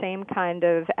that same kind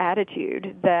of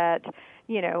attitude that,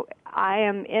 you know, I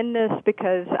am in this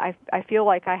because I feel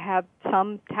like I have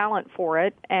some talent for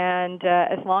it, and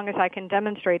as long as I can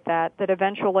demonstrate that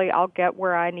eventually I'll get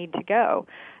where I need to go.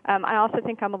 I also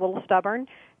think I'm a little stubborn,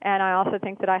 and I also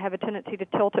think that I have a tendency to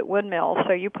tilt at windmills.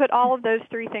 So you put all of those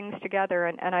three things together,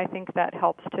 and I think that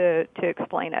helps to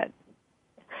explain it.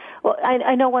 Well,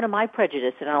 I know one of my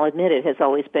prejudices, and I'll admit it, has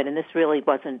always been, and this really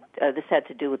wasn't, this had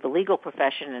to do with the legal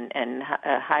profession and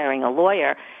hiring a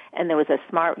lawyer, and there was a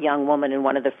smart young woman in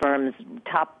one of the firm's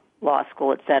top law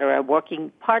school, et cetera,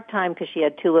 working part-time because she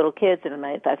had two little kids, and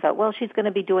I thought, well, she's going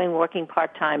to be doing working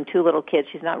part-time, two little kids.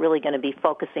 She's not really going to be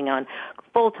focusing on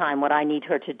full-time what I need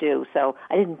her to do. So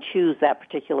I didn't choose that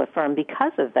particular firm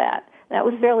because of that. That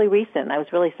was fairly recent. I was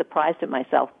really surprised at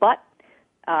myself, but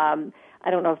I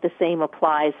don't know if the same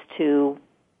applies to,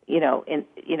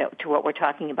 to what we're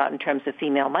talking about in terms of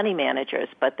female money managers,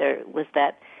 but there was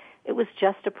that, it was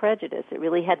just a prejudice. It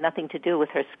really had nothing to do with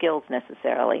her skills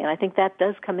necessarily, and I think that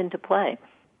does come into play.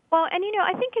 Well, and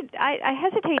I think I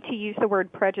hesitate to use the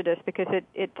word prejudice because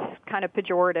it's kind of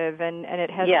pejorative and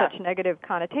it has such negative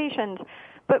connotations.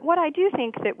 But what I do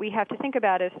think that we have to think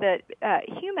about is that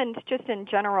humans just in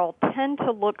general tend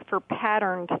to look for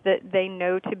patterns that they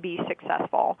know to be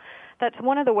successful. That's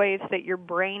one of the ways that your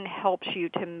brain helps you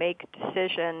to make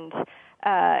decisions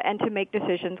and to make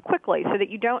decisions quickly so that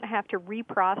you don't have to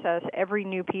reprocess every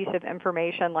new piece of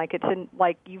information like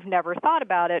you've never thought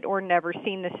about it or never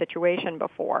seen the situation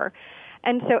before.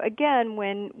 And so again,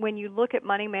 when you look at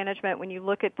money management, when you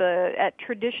look at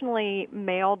traditionally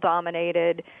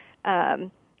male-dominated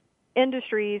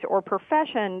industries or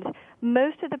professions,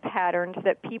 most of the patterns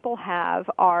that people have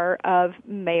are of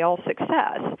male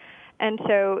success. And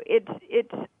so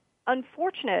it's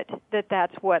unfortunate that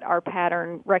that's what our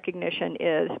pattern recognition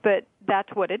is, but that's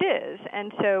what it is.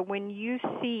 And so when you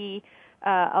see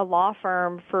a law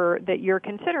firm that you're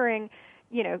considering,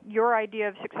 your idea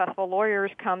of successful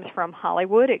lawyers comes from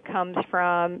Hollywood. It comes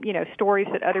from, stories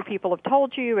that other people have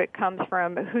told you. It comes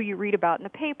from who you read about in the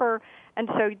paper. And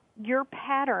so your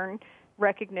pattern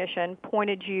recognition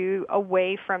pointed you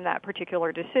away from that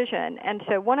particular decision. And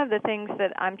so one of the things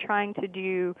that I'm trying to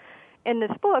do in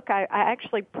this book, I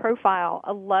actually profile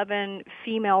 11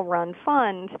 female-run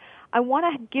funds. I want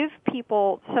to give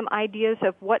people some ideas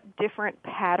of what different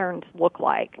patterns look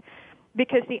like,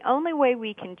 because the only way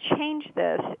we can change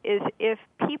this is if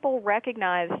people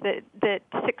recognize that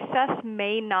success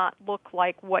may not look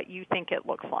like what you think it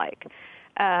looks like,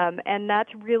 and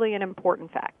that's really an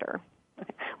important factor.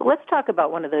 Okay. Well, let's talk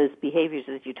about one of those behaviors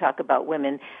that you talk about,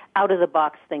 women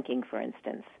out-of-the-box thinking, for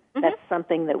instance. Mm-hmm. That's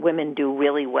something that women do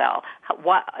really well.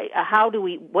 What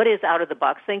is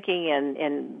out-of-the-box thinking,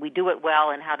 and we do it well,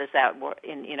 and how does that work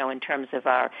in terms of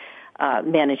our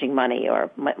managing money or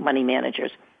money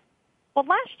managers? Well,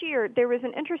 last year there was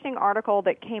an interesting article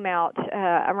that came out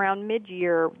around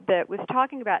mid-year that was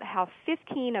talking about how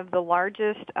 15 of the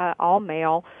largest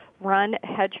all-male run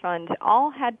hedge funds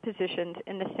all had positions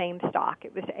in the same stock.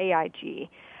 It was AIG.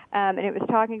 And it was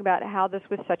talking about how this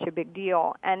was such a big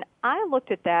deal. And I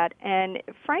looked at that, and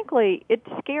frankly, it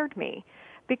scared me,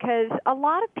 because a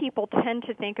lot of people tend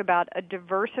to think about a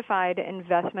diversified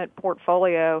investment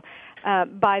portfolio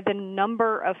by the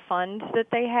number of funds that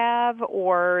they have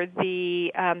or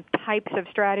the types of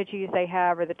strategies they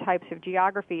have or the types of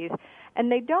geographies. And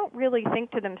they don't really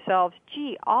think to themselves,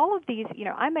 gee, all of these,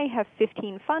 I may have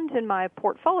 15 funds in my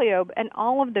portfolio, and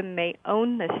all of them may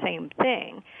own the same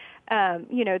thing.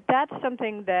 That's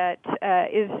something that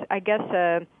is, I guess,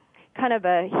 a kind of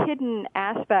a hidden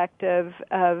aspect of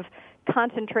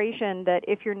concentration, that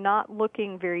if you're not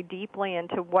looking very deeply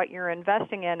into what you're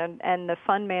investing in and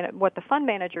what the fund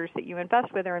managers that you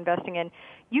invest with are investing in,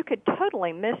 you could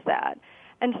totally miss that.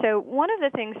 And so one of the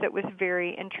things that was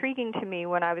very intriguing to me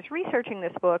when I was researching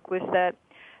this book was that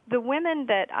the women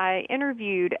that I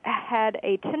interviewed had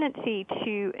a tendency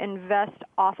to invest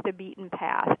off the beaten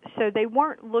path. So they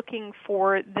weren't looking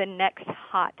for the next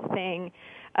hot thing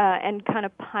and kind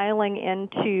of piling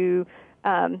into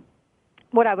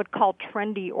what I would call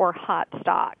trendy or hot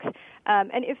stocks.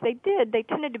 And if they did, they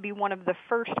tended to be one of the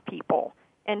first people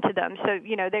into them. So,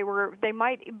 they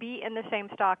might be in the same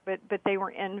stock, but they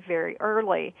were in very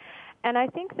early. And I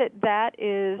think that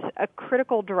is a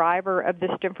critical driver of this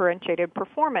differentiated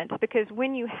performance, because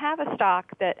when you have a stock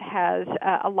that has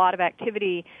a lot of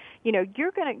activity,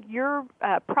 your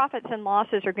profits and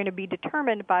losses are going to be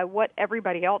determined by what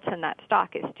everybody else in that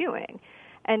stock is doing.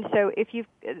 And so if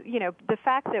the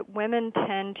fact that women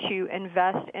tend to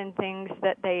invest in things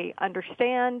that they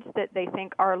understand, that they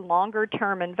think are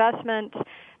longer-term investments,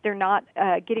 they're not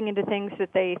getting into things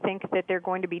that they think that they're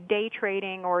going to be day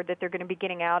trading or that they're going to be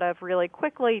getting out of really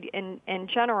quickly in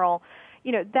general,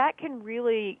 that can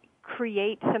really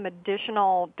create some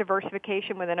additional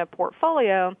diversification within a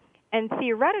portfolio and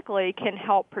theoretically can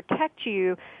help protect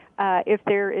you if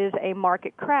there is a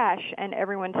market crash and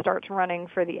everyone starts running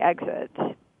for the exits.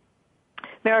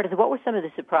 Meredith, what were some of the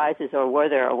surprises, or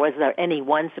was there any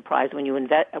one surprise when you were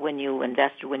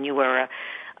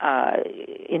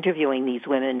interviewing these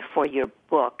women for your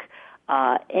book?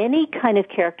 Any kind of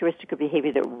characteristic or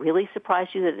behavior that really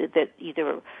surprised you that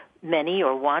either many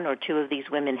or one or two of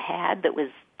these women had that was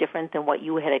different than what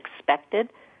you had expected?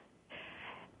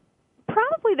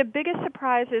 Probably the biggest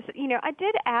surprise is, I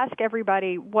did ask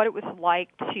everybody what it was like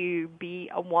to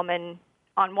be a woman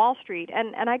on Wall Street,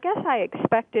 and I guess I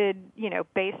expected,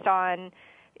 based on,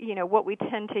 what we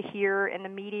tend to hear in the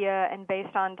media and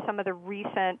based on some of the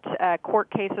recent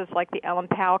court cases like the Ellen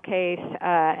Powell case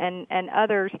and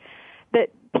others, that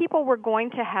people were going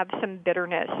to have some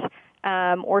bitterness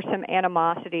or some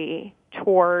animosity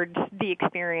towards the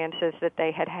experiences that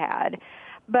they had had.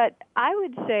 But I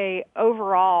would say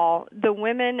overall, the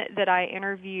women that I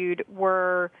interviewed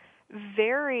were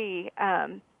very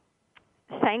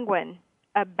sanguine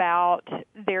about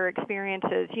their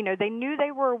experiences. They knew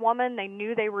they were a woman, they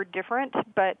knew they were different,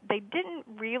 but they didn't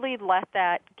really let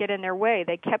that get in their way.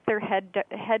 They kept their head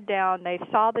down, they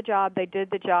saw the job, they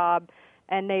did the job,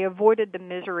 and they avoided the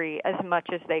misery as much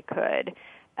as they could.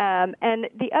 And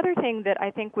the other thing that I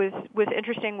think was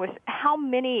interesting was how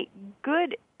many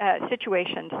good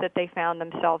situations that they found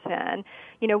themselves in.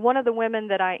 One of the women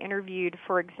that I interviewed,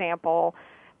 for example,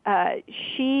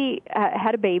 she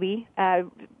had a baby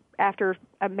after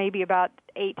maybe about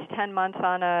 8 to 10 months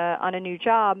on a new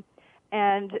job,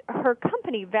 and her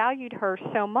company valued her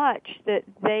so much that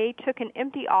they took an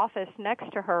empty office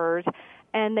next to hers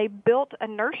and they built a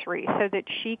nursery so that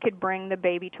she could bring the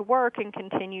baby to work and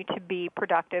continue to be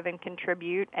productive and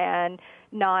contribute and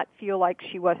not feel like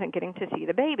she wasn't getting to see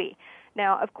the baby.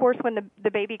 Now, of course, when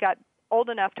the baby got old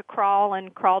enough to crawl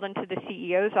and crawled into the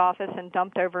CEO's office and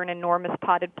dumped over an enormous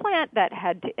potted plant, that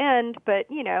had to end. But,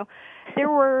 there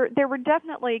were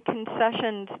definitely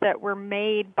concessions that were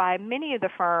made by many of the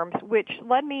firms, which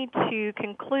led me to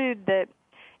conclude that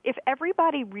if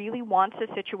everybody really wants a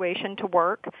situation to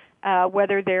work,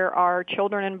 whether there are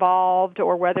children involved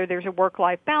or whether there's a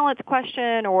work-life balance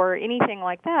question or anything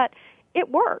like that, it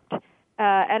worked.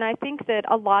 And I think that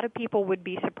a lot of people would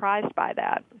be surprised by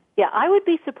that. Yeah, I would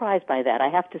be surprised by that, I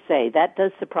have to say. That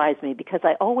does surprise me because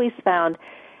I always found,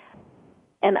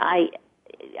 and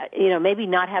maybe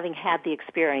not having had the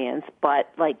experience,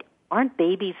 but aren't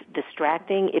babies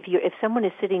distracting? If someone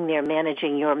is sitting there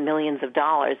managing your millions of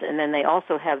dollars and then they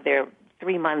also have their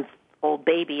 3-month-old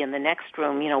baby in the next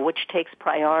room, which takes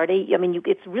priority? I mean,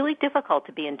 it's really difficult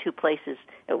to be in two places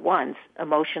at once,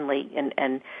 emotionally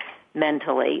and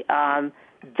mentally.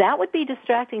 That would be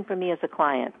distracting for me as a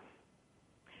client.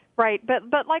 Right,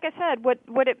 but like I said,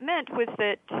 what it meant was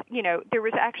that there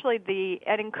was actually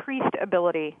an increased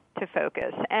ability to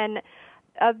focus. And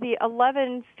of the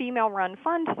 11 female-run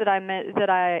funds that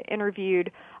I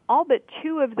interviewed, all but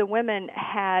 2 of the women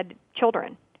had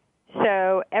children.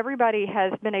 So everybody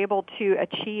has been able to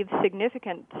achieve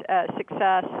significant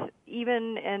success,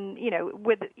 even in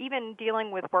even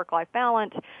dealing with work-life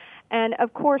balance. And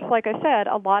of course, like I said,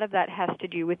 a lot of that has to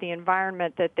do with the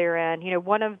environment that they're in.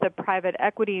 One of the private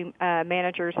equity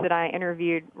managers that I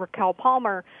interviewed, Raquel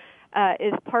Palmer,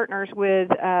 is partners with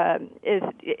is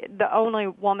the only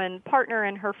woman partner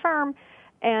in her firm.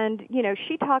 And,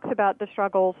 she talks about the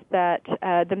struggles that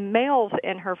the males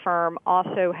in her firm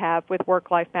also have with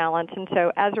work-life balance. And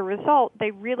so as a result,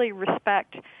 they really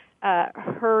respect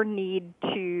her need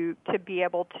to be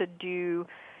able to do,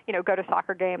 go to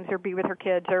soccer games or be with her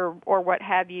kids or what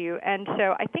have you. And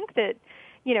so I think that,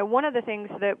 one of the things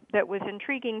that was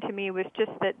intriguing to me was just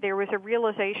that there was a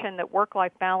realization that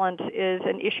work-life balance is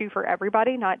an issue for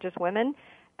everybody, not just women.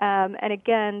 And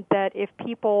again, that if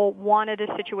people wanted a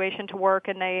situation to work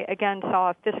and they, again,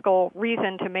 saw a fiscal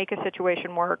reason to make a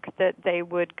situation work, that they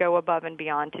would go above and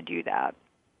beyond to do that.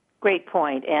 Great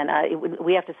point, and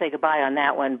we have to say goodbye on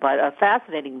that one, but a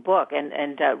fascinating book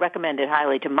and recommended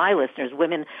highly to my listeners,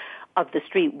 Women of the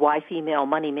Street, Why Female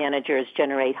Money Managers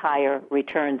Generate Higher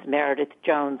Returns. Meredith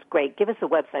Jones, great. Give us a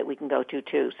website we can go to,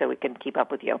 too, so we can keep up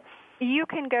with you. You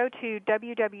can go to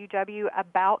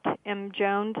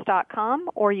www.aboutimjones.com,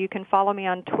 or you can follow me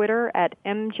on Twitter at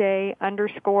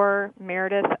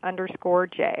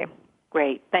MJ_Meredith_J.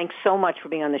 Great. Thanks so much for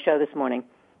being on the show this morning.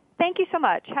 Thank you so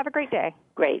much. Have a great day.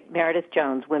 Great. Meredith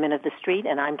Jones, Women of the Street,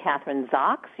 and I'm Kathryn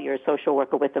Zox. You're a social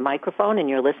worker with the microphone, and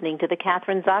you're listening to The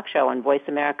Kathryn Zox Show on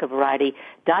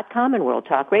VoiceAmericaVariety.com and World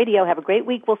Talk Radio. Have a great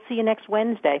week. We'll see you next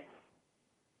Wednesday.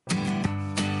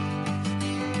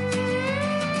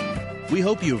 We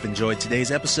hope you have enjoyed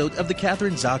today's episode of The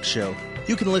Kathryn Zox Show.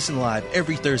 You can listen live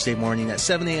every Thursday morning at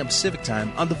 7 a.m. Pacific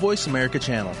Time on the Voice America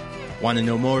channel. Want to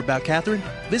know more about Kathryn?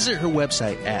 Visit her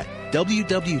website at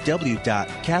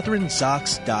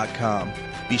www.kathrynzox.com.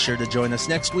 Be sure to join us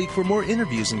next week for more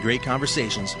interviews and great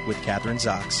conversations with Kathryn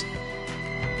Zox.